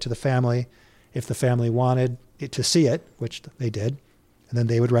forward it to the family if the family wanted it to see it, which they did. And then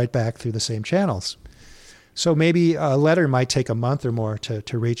they would write back through the same channels. So maybe a letter might take a month or more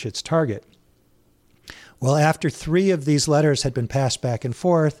to reach its target. Well, after 3 of these letters had been passed back and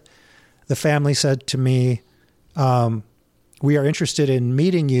forth, the family said to me, we are interested in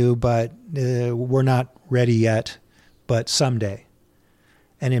meeting you, but we're not ready yet, but someday.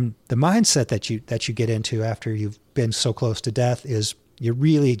 And in the mindset that you get into after you've been so close to death is you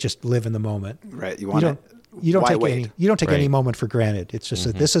really just live in the moment. Right. You don't take any moment for granted. It's just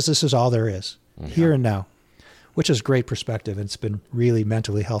that this is all there is, here and now, which is great perspective. It's been really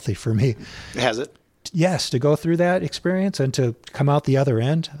mentally healthy for me. Has it? Yes, to go through that experience and to come out the other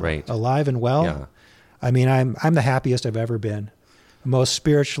end alive and well. Yeah. I mean, I'm the happiest I've ever been, most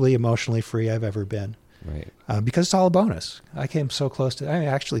spiritually, emotionally free I've ever been. Right. Because it's all a bonus. I came so close to. I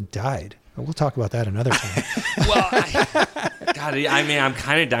actually died. We'll talk about that another time. I'm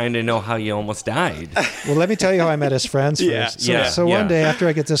kind of dying to know how you almost died. Well, let me tell you how I met his friends first. So one day after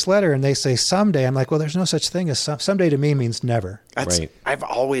I get this letter and they say someday, I'm like, well, there's no such thing as someday. To me means never. I've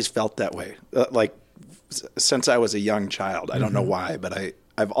always felt that way. Since I was a young child. I don't know why, but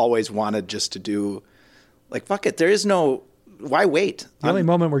I've always wanted just to do, fuck it. There is no. Why wait? The only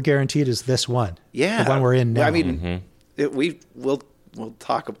moment we're guaranteed is this one. Yeah, the one we're in now. I mean, we'll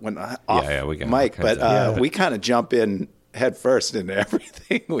talk when Mike, but we kind of jump in head first into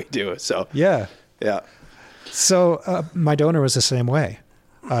everything we do. So yeah. So my donor was the same way.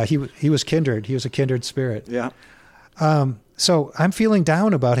 He was kindred. He was a kindred spirit. Yeah. So I'm feeling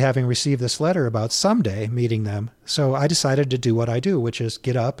down about having received this letter about someday meeting them. So I decided to do what I do, which is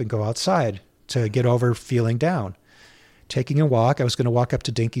get up and go outside to get over feeling down. Taking a walk. I was going to walk up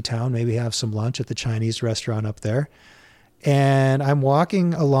to Dinkytown, maybe have some lunch at the Chinese restaurant up there. And I'm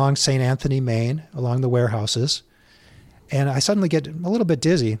walking along St. Anthony, Maine, along the warehouses. And I suddenly get a little bit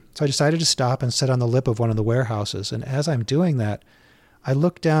dizzy. So I decided to stop and sit on the lip of one of the warehouses. And as I'm doing that, I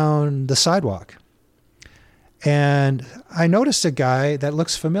look down the sidewalk. And I noticed a guy that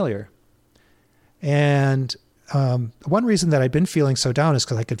looks familiar. And one reason that I'd been feeling so down is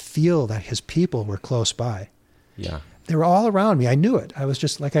because I could feel that his people were close by. Yeah. They were all around me. I knew it. I was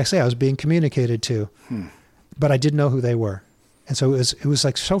just, like I say, I was being communicated to, but I didn't know who they were. And so it was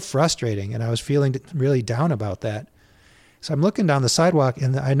like so frustrating, and I was feeling really down about that. So I'm looking down the sidewalk,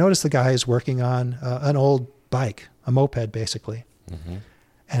 and I noticed the guy is working on an old bike, a moped, basically. Mm-hmm.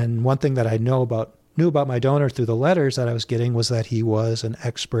 And one thing that I knew about my donor through the letters that I was getting was that he was an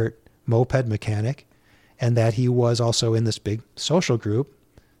expert moped mechanic, and that he was also in this big social group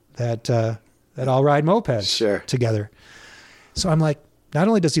that all ride mopeds together. So I'm like, not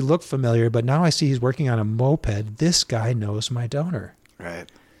only does he look familiar, but now I see he's working on a moped. This guy knows my donor.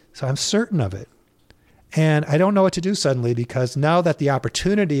 Right. So I'm certain of it. And I don't know what to do suddenly, because now that the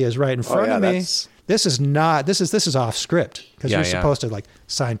opportunity is right in front of me, this is off script, because you're supposed to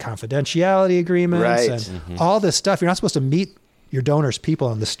sign confidentiality agreements and all this stuff. You're not supposed to meet your donor's people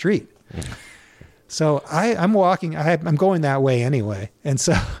on the street. So I'm walking, I'm going that way anyway. And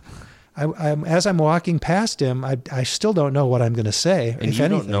so as I'm walking past him, I still don't know what I'm going to say. And you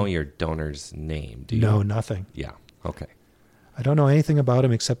don't know your donor's name, do you? No, nothing. Yeah. Okay. I don't know anything about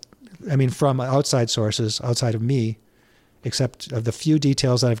him except, from outside sources, outside of me, except of the few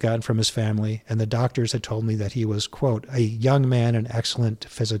details that I've gotten from his family. And the doctors had told me that he was, quote, a young man in excellent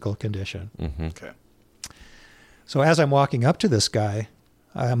physical condition. Mm-hmm. Okay. So as I'm walking up to this guy,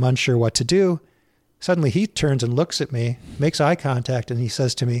 I'm unsure what to do. Suddenly he turns and looks at me, makes eye contact, and he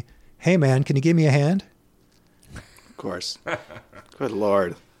says to me, "Hey man, can you give me a hand?" Of course. Good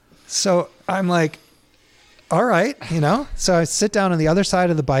Lord. So I'm like, all right, So I sit down on the other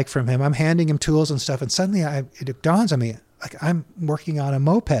side of the bike from him. I'm handing him tools and stuff. And suddenly it dawns on me, I'm working on a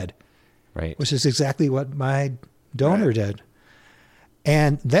moped. Right. Which is exactly what my donor did.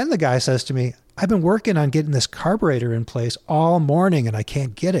 And then the guy says to me, "I've been working on getting this carburetor in place all morning and I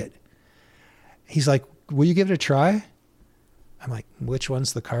can't get it." He's like, "Will you give it a try?" I'm like, "Which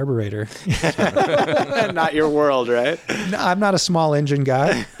one's the carburetor?" Not your world, right? No, I'm not a small engine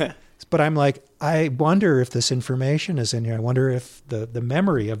guy. But I'm like, I wonder if this information is in here. I wonder if the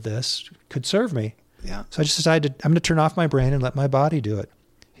memory of this could serve me. Yeah. So I just decided I'm going to turn off my brain and let my body do it.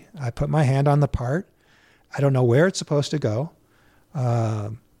 I put my hand on the part. I don't know where it's supposed to go.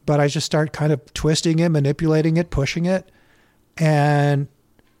 But I just start kind of twisting it, manipulating it, pushing it. And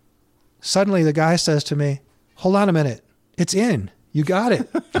suddenly the guy says to me, "Hold on a minute. It's in. You got it."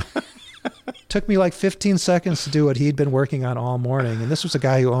 Took me like 15 seconds to do what he'd been working on all morning. And this was a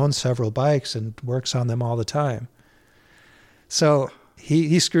guy who owns several bikes and works on them all the time. So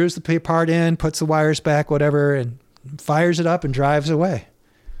he screws the part in, puts the wires back, whatever, and fires it up and drives away.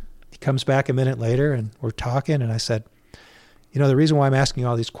 He comes back a minute later and we're talking. And I said, the reason why I'm asking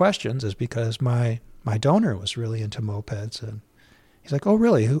all these questions is because my donor was really into mopeds. And he's like, oh,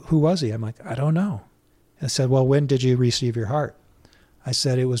 really? Who was he? I'm like, I don't know. And I said, well, when did you receive your heart? I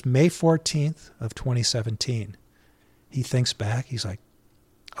said, it was May 14th of 2017. He thinks back. He's like,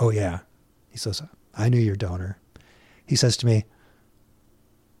 oh, yeah. He says, I knew your donor. He says to me,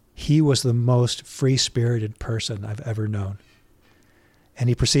 he was the most free-spirited person I've ever known. And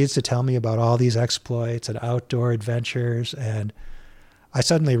he proceeds to tell me about all these exploits and outdoor adventures. And I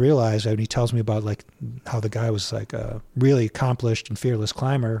suddenly realized when he tells me about like how the guy was like a really accomplished and fearless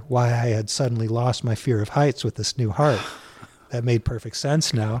climber, why I had suddenly lost my fear of heights with this new heart. That made perfect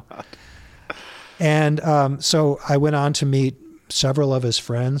sense now. And so I went on to meet several of his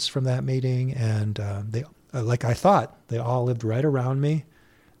friends from that meeting. And they, like I thought, they all lived right around me.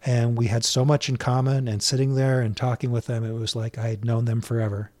 And we had so much in common. And sitting there and talking with them, it was like I had known them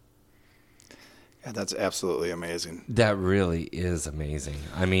forever. Yeah, that's absolutely amazing. That really is amazing.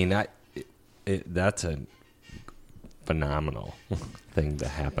 I mean, that's a phenomenal thing to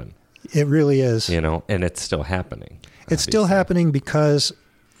happen. It really is. And it's still happening. It's still happening because,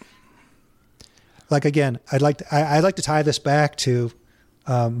 like, again, I'd like to tie this back to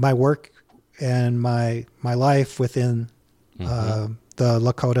my work and my life within the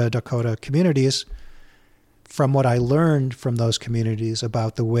Lakota, Dakota communities, from what I learned from those communities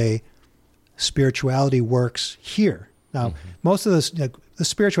about the way spirituality works here. Now, most of this, the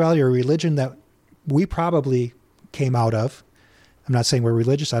spirituality or religion that we probably came out of, I'm not saying we're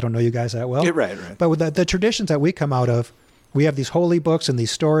religious. I don't know you guys that well. Right. But with the traditions that we come out of, we have these holy books and these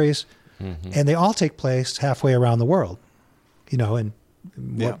stories, and they all take place halfway around the world, in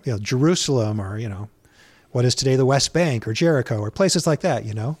Jerusalem or, what is today the West Bank or Jericho or places like that,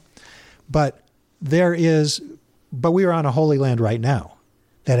 But we are on a holy land right now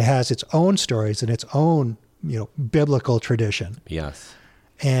that has its own stories and its own, biblical tradition. Yes.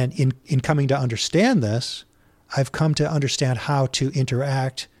 And in coming to understand this, I've come to understand how to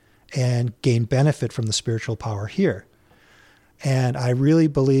interact and gain benefit from the spiritual power here. And I really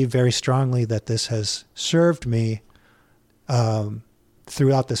believe very strongly that this has served me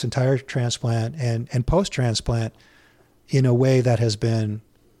throughout this entire transplant and post-transplant in a way that has been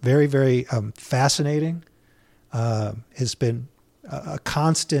very, very fascinating. It's been a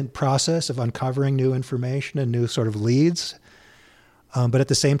constant process of uncovering new information and new sort of leads. But at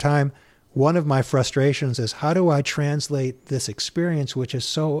the same time, one of my frustrations is how do I translate this experience, which is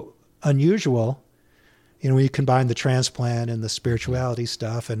so unusual, when you combine the transplant and the spirituality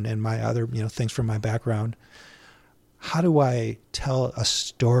stuff and my other, things from my background, how do I tell a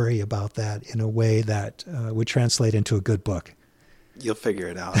story about that in a way that would translate into a good book? You'll figure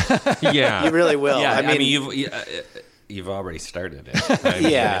it out. Yeah. You really will. Yeah, I mean you've already started it.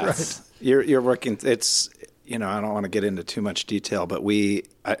 Yeah. Right. You're working, it's, I don't want to get into too much detail, but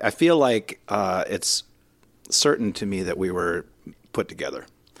I feel like it's certain to me that we were put together.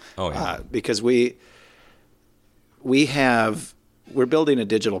 Oh, yeah. Because we're building a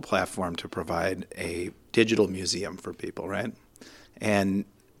digital platform to provide a digital museum for people, right? And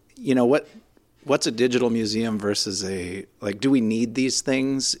what's a digital museum versus do we need these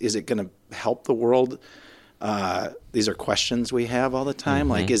things? Is it going to help the world? These are questions we have all the time.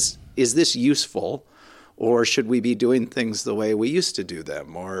 Like, is this useful? Or should we be doing things the way we used to do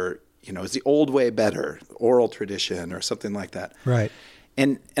them? Or, is the old way better, oral tradition or something like that? Right.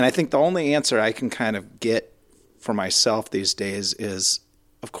 And I think the only answer I can kind of get for myself these days is,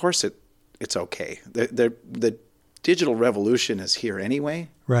 of course, it's okay. The digital revolution is here anyway.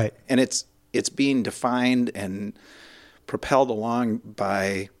 Right. And it's being defined and propelled along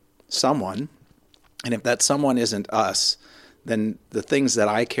by someone. And if that someone isn't us, then the things that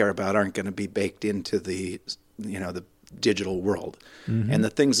I care about aren't going to be baked into the digital world. And the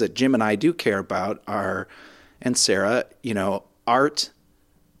things that Jim and I do care about are, and Sarah, art,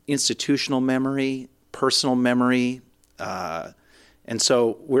 institutional memory, personal memory. And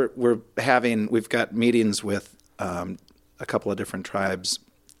so we've got meetings with a couple of different tribes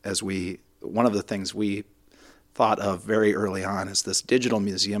one of the things we thought of very early on is this digital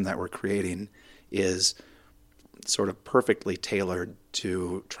museum that we're creating is sort of perfectly tailored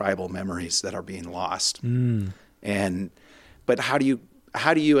to tribal memories that are being lost. But how do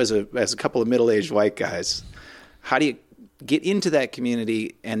you as a couple of middle-aged white guys, how do you get into that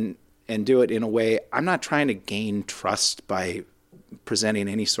community and do it in a way? I'm not trying to gain trust by presenting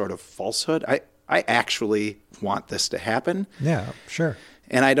any sort of falsehood. I actually want this to happen. Yeah, sure.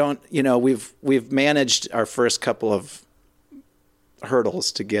 And I don't, we've managed our first couple of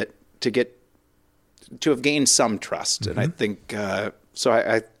hurdles to have gained some trust. And I think, so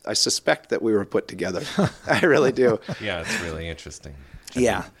I suspect that we were put together. I really do. Yeah, it's really interesting.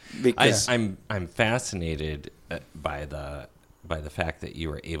 Yeah. Because I'm fascinated by the fact that you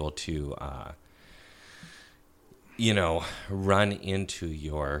were able to, run into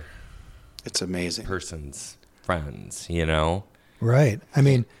your it's amazing person's friends, Right. I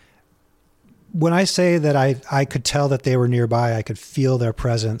mean, when I say that I could tell that they were nearby, I could feel their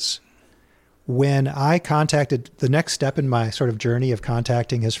presence. When I contacted, the next step in my sort of journey of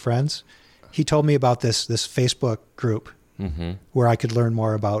contacting his friends, he told me about this Facebook group where I could learn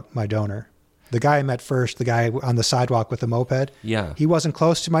more about my donor. The guy I met first, the guy on the sidewalk with the moped, he wasn't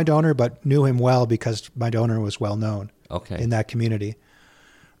close to my donor, but knew him well because my donor was well known in that community.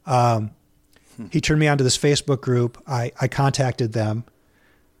 He turned me on to this Facebook group. I contacted them.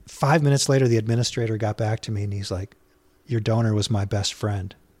 5 minutes later, the administrator got back to me and he's like, your donor was my best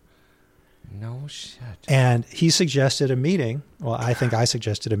friend. No shit. And he suggested a meeting. Well, I think I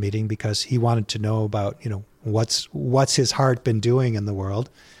suggested a meeting because he wanted to know about, what's his heart been doing in the world,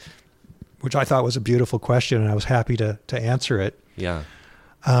 which I thought was a beautiful question, and I was happy to answer it. Yeah.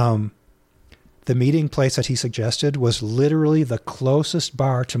 The meeting place that he suggested was literally the closest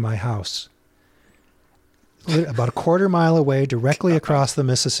bar to my house. About a quarter mile away, directly across the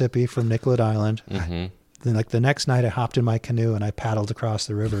Mississippi from Nicollet Island. Then, the next night, I hopped in my canoe and I paddled across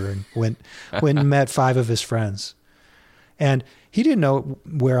the river and went and met 5 of his friends. And he didn't know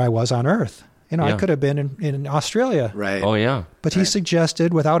where I was on Earth. I could have been in Australia. Right. Oh, yeah. But he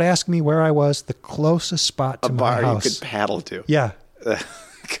suggested, without asking me where I was, the closest spot to my house. A bar you could paddle to. Yeah.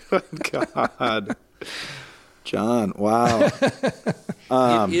 Good God. John, wow.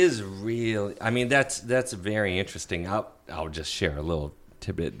 It is really, I mean, that's very interesting. I'll just share a little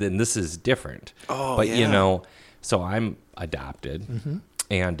tidbit. Then this is different. Oh, but yeah. so I'm adopted,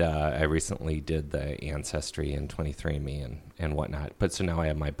 and I recently did the ancestry and 23andMe and whatnot. But so now I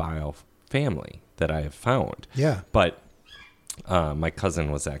have my bio family that I have found. Yeah. But my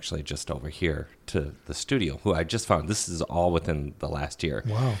cousin was actually just over here to the studio, who I just found. This is all within the last year.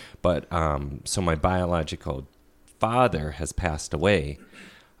 Wow. But so my biological father has passed away.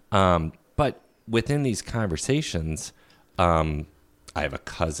 But within these conversations, I have a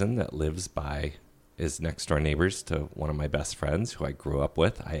cousin that is next door neighbors to one of my best friends who I grew up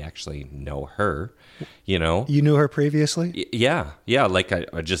with. I actually know her, You knew her previously? Yeah. Like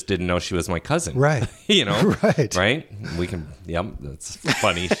I just didn't know she was my cousin. Right. Right. We can, that's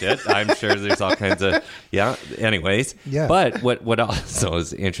funny shit. I'm sure there's all kinds of, anyways. Yeah. But what also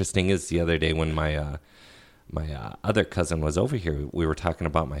is interesting is the other day when my other cousin was over here, we were talking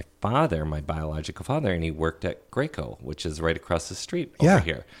about my father, my biological father, and he worked at Graco, which is right across the street over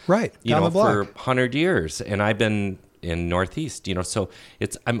here. Right. Down the block. For 100 years. And I've been in Northeast, so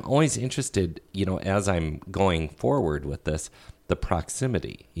I'm always interested, as I'm going forward with this, the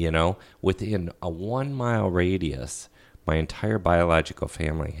proximity, within a 1 mile radius, my entire biological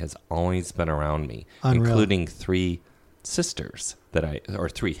family has always been around me, including 3 sisters or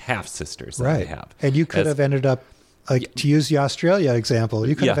 3 half sisters that I have. And you could have ended up, to use the Australia example,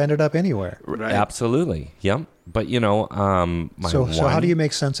 you could have ended up anywhere. Right. Absolutely. Yep. But so how do you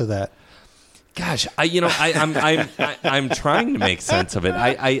make sense of that? Gosh, I'm trying to make sense of it.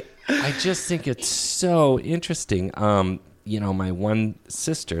 I just think it's so interesting. My one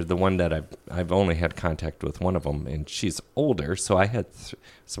sister, the one that I've only had contact with one of them, and she's older. So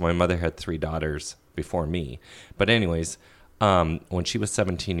so my mother had 3 daughters before me. But anyways, when she was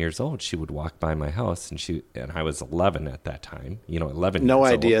 17 years old, she would walk by my house, and I was 11 at that time. 11. No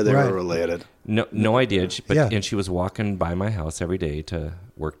idea old. they were related. No idea. And she was walking by my house every day to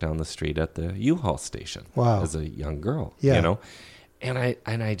work down the street at the U-Haul station. Wow. As a young girl. Yeah. And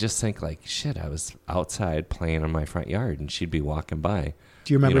I just think like, shit, I was outside playing in my front yard and she'd be walking by.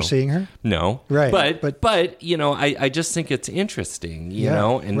 Do you remember seeing her? No. Right. But I just think it's interesting, you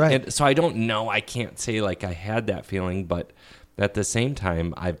know? And so I don't know. I can't say like I had that feeling, but at the same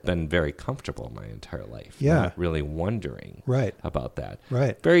time, I've been very comfortable my entire life. Yeah. Not really wondering about that.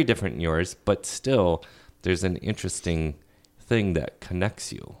 Right. Very different than yours, but still there's an interesting thing that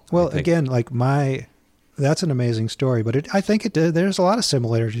connects you. Well, again, like that's an amazing story, but I think there's a lot of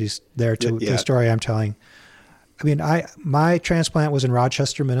similarities there to the story I'm telling. I mean, my transplant was in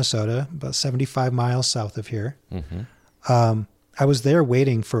Rochester, Minnesota, about 75 miles south of here. Mm-hmm. I was there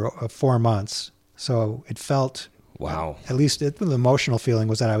waiting for 4 months, so it felt, wow. At least the emotional feeling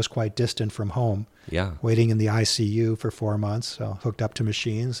was that I was quite distant from home. Yeah. Waiting in the ICU for 4 months, so hooked up to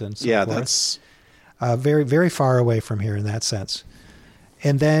machines and so Yeah, forth. that's very, very far away from here in that sense.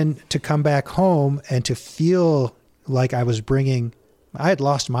 And then to come back home and to feel like I had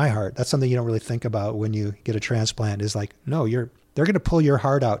lost my heart. That's something you don't really think about when you get a transplant, is like, no, they're going to pull your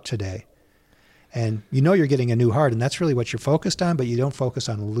heart out today. And you're getting a new heart, and that's really what you're focused on, but you don't focus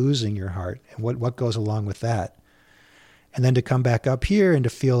on losing your heart and what goes along with that. And then to come back up here and to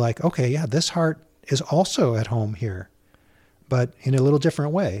feel like, okay, yeah, this heart is also at home here, but in a little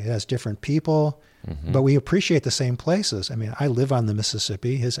different way. It has different people, but we appreciate the same places. I mean, I live on the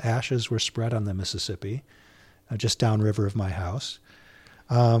Mississippi. His ashes were spread on the Mississippi, just downriver of my house.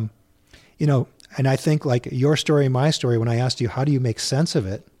 And I think like your story, my story, when I asked you, how do you make sense of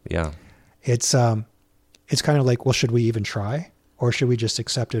it? Yeah. It's kind of like, well, should we even try? Or should we just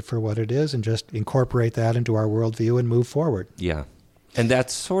accept it for what it is and just incorporate that into our worldview and move forward? Yeah. And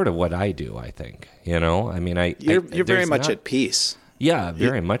that's sort of what I do, I think. I mean, you're very much at peace. Yeah,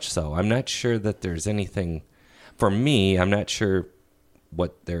 very much so. I'm not sure that there's anything, for me, I'm not sure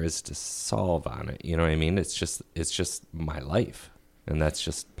what there is to solve on it. You know what I mean? It's just my life, and that's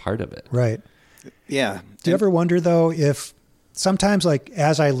just part of it. Right. Yeah. Do you ever wonder, though, if sometimes, like,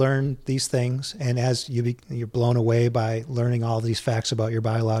 as I learn these things and as you're blown away by learning all these facts about your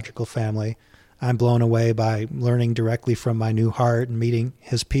biological family, I'm blown away by learning directly from my new heart and meeting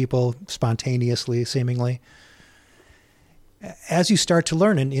his people spontaneously, seemingly. As you start to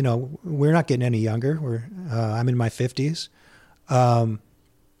learn, and, we're not getting any younger. I'm in my 50s.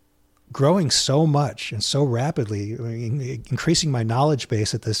 Growing so much and so rapidly, increasing my knowledge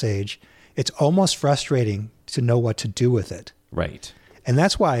base at this age, it's almost frustrating to know what to do with it. Right. And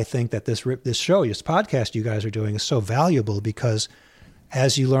that's why I think that this show, this podcast you guys are doing is so valuable, because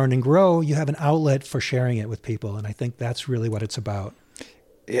as you learn and grow, you have an outlet for sharing it with people. And I think that's really what it's about.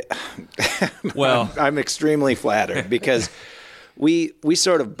 Yeah. Well, I'm extremely flattered because we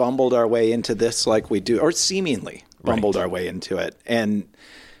sort of bumbled our way into this like we do, or seemingly bumbled our way into it. And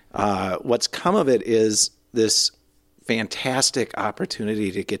what's come of it is this fantastic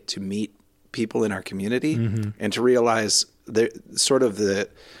opportunity to get to meet people in our community and to realize the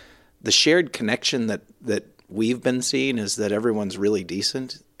shared connection that we've been seeing is that everyone's really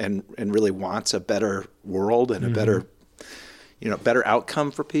decent and really wants a better world and a better outcome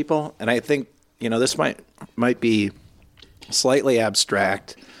for people. And I think, this might be slightly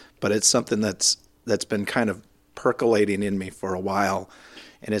abstract, but it's something that's been kind of percolating in me for a while.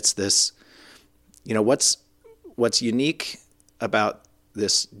 And it's this, what's unique about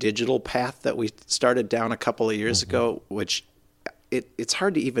this digital path that we started down a couple of years ago, which it's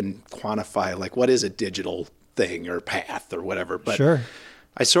hard to even quantify, like, what is a digital thing or path or whatever. But sure.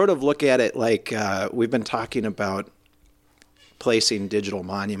 I sort of look at it like we've been talking about placing digital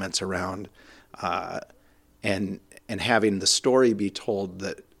monuments around and having the story be told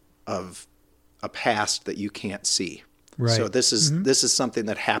of a past that you can't see. Right. So this is something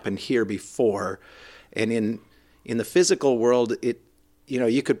that happened here before, and in the physical world,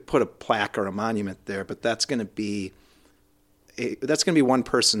 you could put a plaque or a monument there, but that's going to be one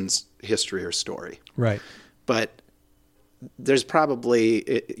person's history or story. Right. But there's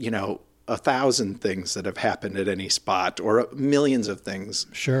probably 1,000 things that have happened at any spot, or millions of things.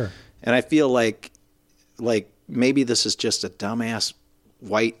 Sure. And I feel like maybe this is just a dumbass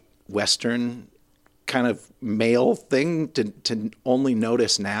white Western kind of male thing to only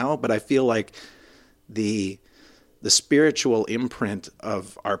notice now, but I feel like the spiritual imprint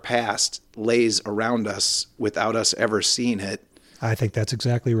of our past lays around us without us ever seeing it. I think that's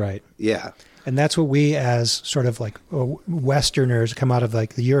exactly right. Yeah. And that's what we, as sort of like Westerners, come out of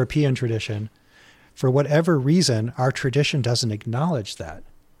like the European tradition. For whatever reason, our tradition doesn't acknowledge that.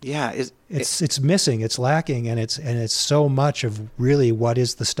 Yeah, it's missing, it's lacking, and it's so much of really what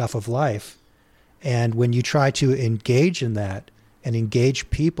is the stuff of life. And when you try to engage in that and engage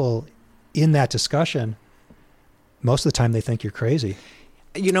people in that discussion, most of the time they think you're crazy.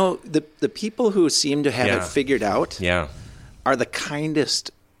 The people who seem to have it figured out are the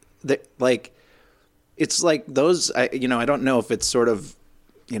kindest. That, like, it's like those. I don't know if it's sort of,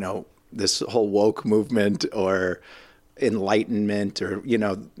 this whole woke movement or enlightenment, or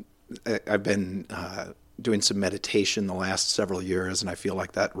I've been doing some meditation the last several years, and I feel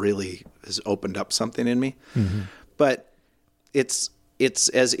like that really has opened up something in me. Mm-hmm. But it's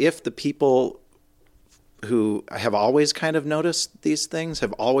as if the people who have always kind of noticed these things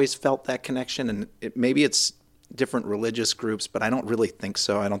have always felt that connection, and maybe it's different religious groups, but I don't really think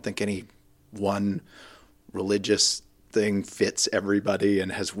so. I don't think any one religious thing fits everybody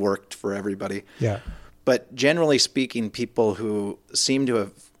and has worked for everybody. Yeah. But generally speaking, people who seem to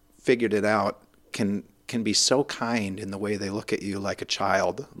have figured it out can be so kind in the way they look at you like a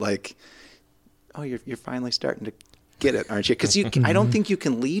child, like, oh, you're finally starting to get it, aren't you? Because I don't think you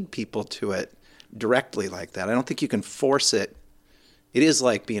can lead people to it directly like that. I don't think you can force it. It is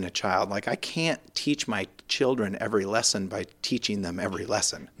like being a child. Like, I can't teach my children every lesson by teaching them every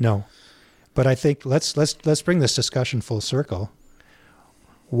lesson. No. But I think let's bring this discussion full circle.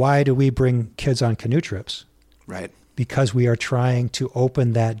 Why do we bring kids on canoe trips? Right. Because we are trying to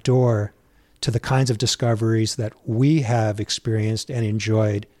open that door to the kinds of discoveries that we have experienced and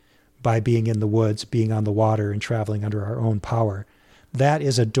enjoyed by being in the woods, being on the water, and traveling under our own power. That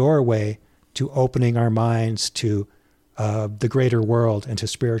is a doorway to opening our minds to the greater world and to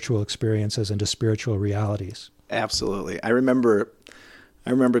spiritual experiences and to spiritual realities. Absolutely. I remember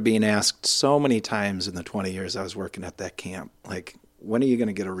being asked so many times in the 20 years I was working at that camp, like, when are you going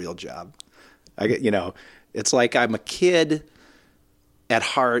to get a real job? It's like I'm a kid at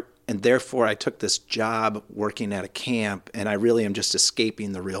heart, and therefore I took this job working at a camp, and I really am just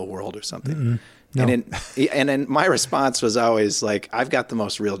escaping the real world or something. No. And then my response was always like, I've got the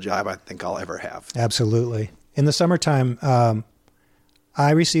most real job I think I'll ever have. Absolutely. In the summertime,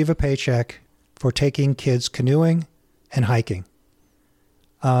 I receive a paycheck for taking kids canoeing and hiking.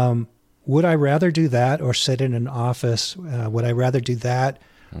 Would I rather do that or sit in an office? Would I rather do that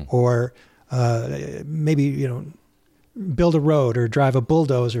or maybe, build a road or drive a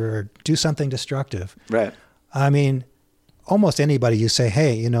bulldozer or do something destructive? Right. I mean, almost anybody you say,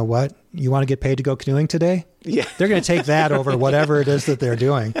 hey, you know what? You want to get paid to go canoeing today? Yeah. They're going to take that over whatever it is that they're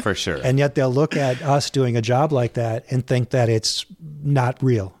doing. For sure. And yet they'll look at us doing a job like that and think that it's not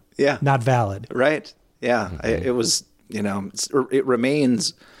real. Yeah. Not valid. Right. Yeah. Mm-hmm. It was, it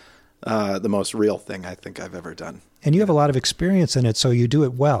remains the most real thing I think I've ever done. And you have a lot of experience in it, so you do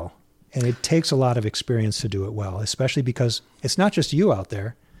it well. And it takes a lot of experience to do it well, especially because it's not just you out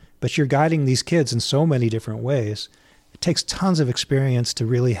there, but you're guiding these kids in so many different ways. It takes tons of experience to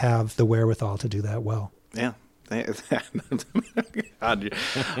really have the wherewithal to do that well. Yeah. God,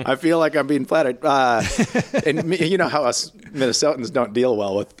 I feel like I'm being flattered. And you know how us Minnesotans don't deal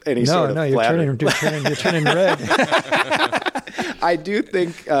well with any sort of flattery. You're turning red. I do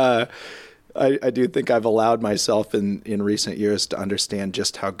think I've allowed myself in recent years to understand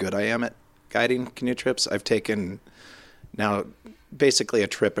just how good I am at guiding canoe trips. I've taken now basically a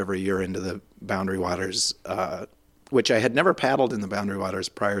trip every year into the Boundary Waters, which I had never paddled in the Boundary Waters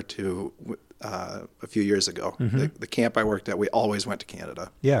prior to a few years ago. Mm-hmm. The camp I worked at, we always went to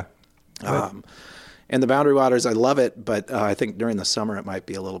Canada. Yeah. And the Boundary Waters, I love it, but I think during the summer it might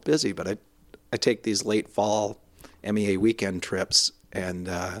be a little busy. But I take these late fall MEA weekend trips, and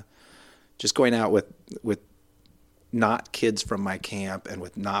just going out with not kids from my camp and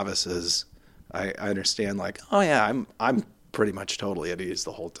with novices, I understand, like, oh yeah, I'm pretty much totally at ease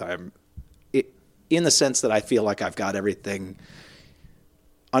the whole time, in the sense that I feel like I've got everything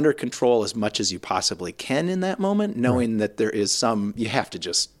under control as much as you possibly can in that moment, knowing that there is you have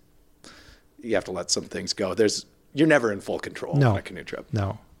to let some things go. You're never in full control on a canoe trip.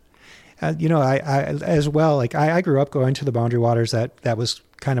 No. I as well, like I grew up going to the Boundary Waters. That was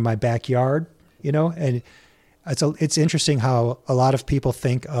kind of my backyard, and it's interesting how a lot of people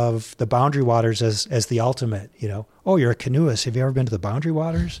think of the Boundary Waters as the ultimate, oh, you're a canoeist. Have you ever been to the Boundary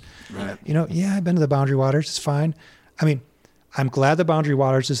Waters? Right. Yeah, I've been to the Boundary Waters. It's fine. I mean, I'm glad the Boundary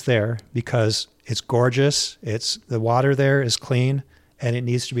Waters is there because it's gorgeous. The water there is clean and it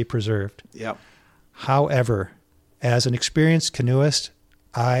needs to be preserved. Yep. However, as an experienced canoeist,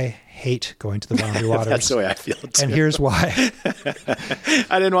 I hate going to the Boundary Waters. That's the way I feel too. And here's why.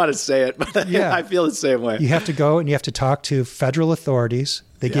 I didn't want to say it, but yeah. I feel the same way. You have to go and you have to talk to federal authorities.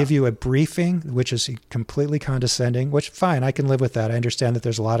 They give you a briefing, which is completely condescending, which, fine, I can live with that. I understand that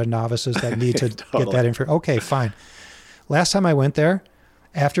there's a lot of novices that need to totally. Get that information. Okay, fine. Last time I went there,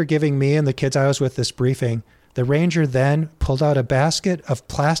 after giving me and the kids I was with this briefing, the ranger then pulled out a basket of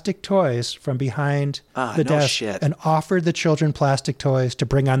plastic toys from behind the desk and offered the children plastic toys to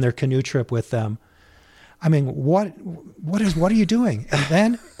bring on their canoe trip with them. I mean, what are you doing? And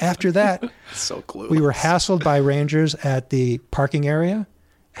then after that, so clueless. We were hassled by rangers at the parking area,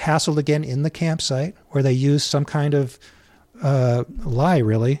 hassled again in the campsite where they used some kind of lie,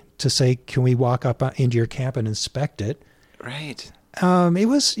 really, to say, can we walk up into your camp and inspect it? Right. It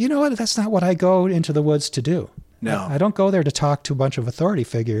was, that's not what I go into the woods to do. No. I don't go there to talk to a bunch of authority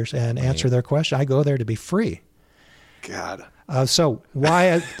figures and answer their question. I go there to be free. God. So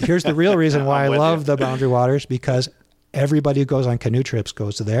here's the real reason why I love the Boundary Waters, because everybody who goes on canoe trips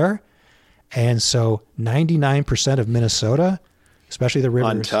goes there. And so 99% of Minnesota, especially the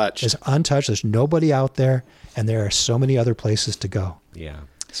rivers, is untouched. There's nobody out there, and there are so many other places to go. Yeah.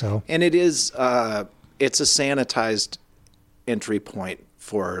 So, and it is it's a sanitized entry point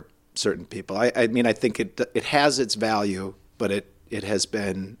for certain people. I mean, I think it has its value, but it has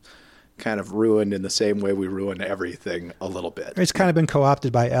been kind of ruined in the same way we ruin everything a little bit. it's kind of been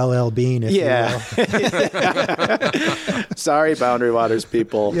co-opted by LL Bean, if you will. Sorry, Boundary Waters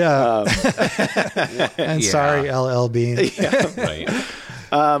people. Yeah. And sorry, LL Bean. Right.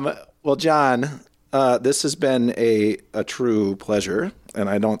 Well, John, this has been a true pleasure, and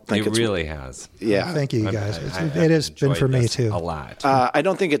I don't think It really has. Yeah. Thank you, guys. I've It has been enjoyed for me, this too. a lot. I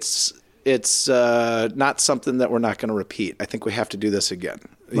don't think it's not something that we're not going to repeat. I think we have to do this again.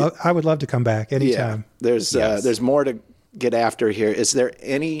 I would love to come back anytime. There's more to get after here. Is there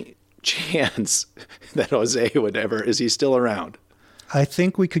any chance that Jose would ever? Is he still around? I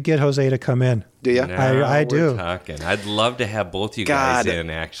think we could get Jose to come in. Do you? Now I do. we're talking. I'd love to have both you guys in,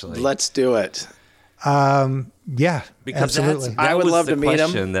 actually. Let's do it. Yeah, Because absolutely. that I would was love the to meet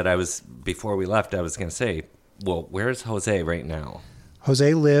him. question that before we left, I was going to say, well, where's Jose right now?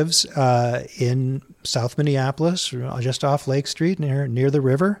 Jose lives in South Minneapolis, just off Lake Street, near the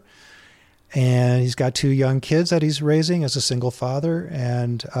river. And he's got 2 young kids that he's raising as a single father.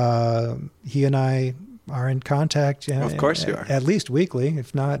 And he and I are in contact. Of course you are. At least weekly,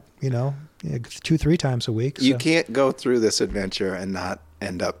 if not, 2-3 times a week. You so. can't go through this adventure and not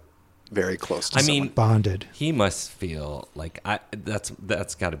end up very close to someone. Bonded. He must feel like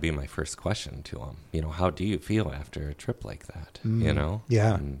that's got to be my first question to him. How do you feel after a trip like that?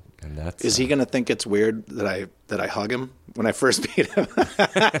 Yeah. And that's Is he going to think it's weird that I hug him when I first meet him?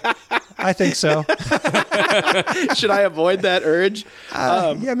 I think so. Should I avoid that urge?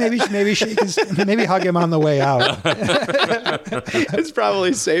 Yeah, maybe maybe hug him on the way out. It's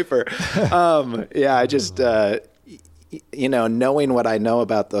probably safer. I just knowing what I know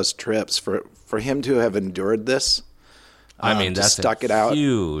about those trips, for him to have endured this, that's stuck a it out.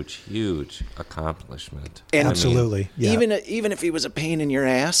 huge accomplishment. And Absolutely. Yeah. Even if he was a pain in your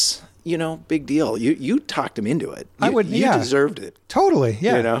ass, big deal. You talked him into it. You deserved it. Totally.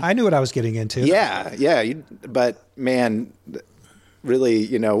 Yeah. I knew what I was getting into. Yeah. But man,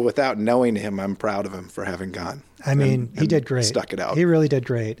 really, without knowing him, I'm proud of him for having gone. I mean, he did great. Stuck it out. He really did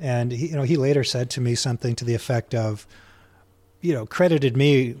great. And he later said to me something to the effect of, credited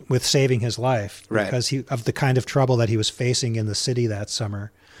me with saving his life because of the kind of trouble that he was facing in the city that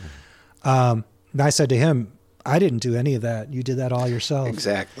summer. And I said to him, I didn't do any of that. You did that all yourself.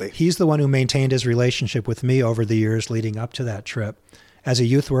 Exactly. He's the one who maintained his relationship with me over the years leading up to that trip. As a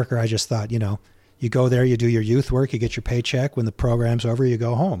youth worker, I just thought, you go there, you do your youth work, you get your paycheck. When the program's over, you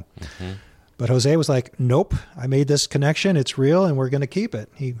go home. Mm-hmm. But Jose was like, nope, I made this connection. It's real, and we're going to keep it.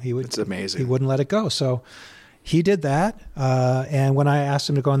 It's amazing. He wouldn't let it go. So he did that. And when I asked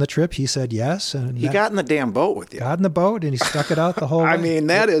him to go on the trip, he said yes. And he got in the damn boat with you. Got in the boat, and he stuck it out the whole way. I mean,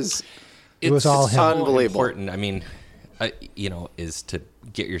 it was all him. Unbelievable. Important. I mean, is to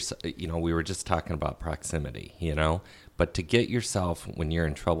get yourself, we were just talking about proximity, but to get yourself, when you're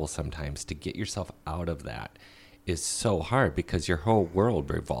in trouble sometimes, to get yourself out of that is so hard because your whole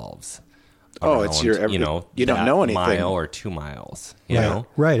world revolves around, it's your every, you don't know anything. Mile or 2 miles, you know?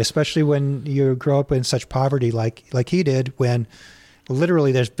 Right, especially when you grow up in such poverty like he did, when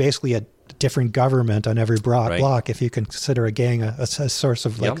literally there's basically a different government on every block, if you consider a gang a source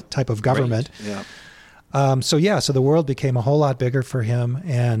of type of government. Right. Yeah. So the world became a whole lot bigger for him.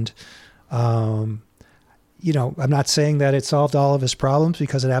 And, I'm not saying that it solved all of his problems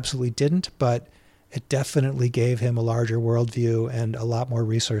because it absolutely didn't, but it definitely gave him a larger worldview and a lot more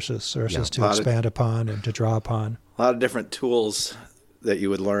resources to expand upon and to draw upon. A lot of different tools that you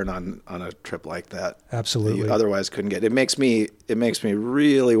would learn on a trip like that. Absolutely. That you otherwise couldn't get. It makes me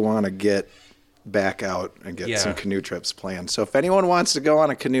really want to get back out and get some canoe trips planned. So if anyone wants to go on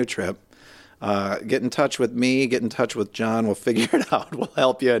a canoe trip, get in touch with me, get in touch with John. We'll figure it out. We'll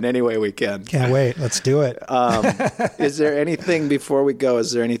help you in any way we can. Can't wait. Let's do it. Is there anything before we go?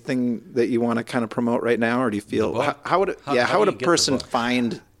 Is there anything that you want to kind of promote right now, or do you feel how would a person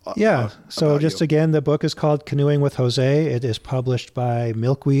find? Again, the book is called Canoeing with Jose. It is published by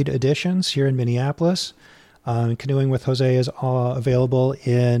Milkweed Editions here in Minneapolis. Canoeing with Jose is available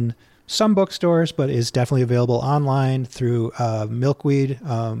in some bookstores, but is definitely available online through Milkweed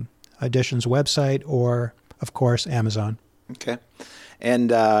Editions website or, of course, Amazon. Okay.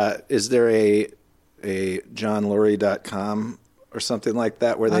 And is there a jonlurie.com or something like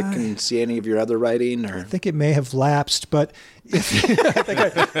that where they can see any of your other writing? Or? I think it may have lapsed, but I think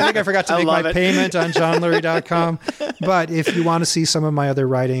I forgot to make my payment on jonlurie.com. But if you want to see some of my other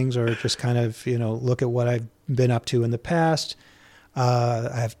writings or just kind of, look at what I've been up to in the past,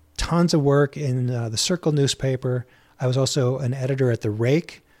 I have tons of work in the Circle newspaper. I was also an editor at The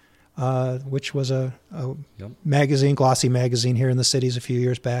Rake, which was a magazine, glossy magazine here in the cities a few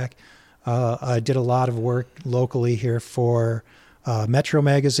years back. I did a lot of work locally here for Metro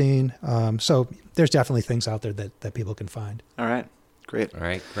Magazine. So there's definitely things out there that people can find. All right. Great. All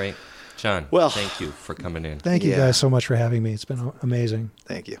right. Great. John, thank you for coming in. Thank you guys so much for having me. It's been amazing.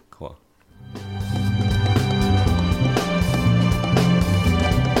 Thank you. Cool.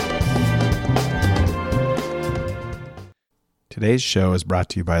 Today's show is brought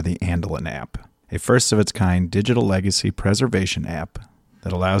to you by the Andelin app, a first-of-its-kind digital legacy preservation app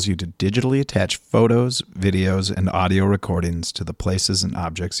that allows you to digitally attach photos, videos, and audio recordings to the places and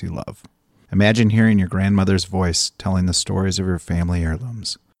objects you love. Imagine hearing your grandmother's voice telling the stories of your family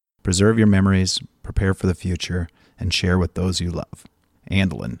heirlooms. Preserve your memories, prepare for the future, and share with those you love.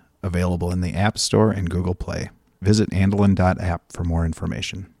 Andelin, available in the App Store and Google Play. Visit andelin.app for more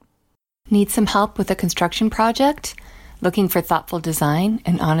information. Need some help with a construction project? Looking for thoughtful design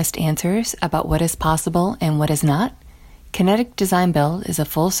and honest answers about what is possible and what is not? Kinetic Design Build is a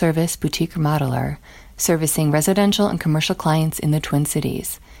full-service boutique remodeler servicing residential and commercial clients in the Twin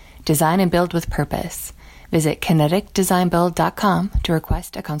Cities. Design and build with purpose. Visit kineticdesignbuild.com to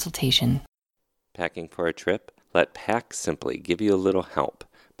request a consultation. Packing for a trip? Let Pack Simply give you a little help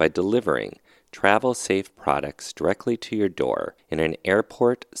by delivering travel-safe products directly to your door in an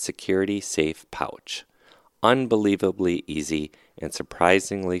airport security-safe pouch. Unbelievably easy and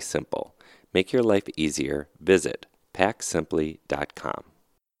surprisingly simple. Make your life easier. Visit packsimply.com.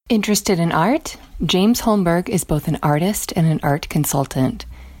 Interested in art? James Holmberg is both an artist and an art consultant.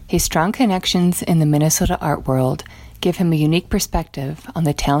 His strong connections in the Minnesota art world give him a unique perspective on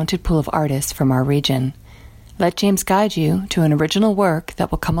the talented pool of artists from our region. Let James guide you to an original work that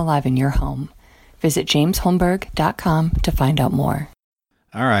will come alive in your home. Visit jamesholmberg.com to find out more.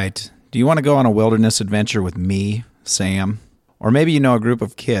 All right. Do you want to go on a wilderness adventure with me, Sam? Or maybe you know a group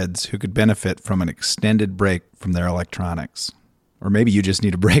of kids who could benefit from an extended break from their electronics. Or maybe you just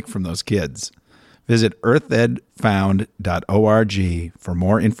need a break from those kids. Visit earthedfound.org for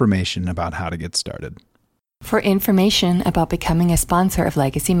more information about how to get started. For information about becoming a sponsor of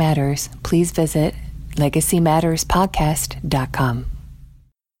Legacy Matters, please visit legacymatterspodcast.com.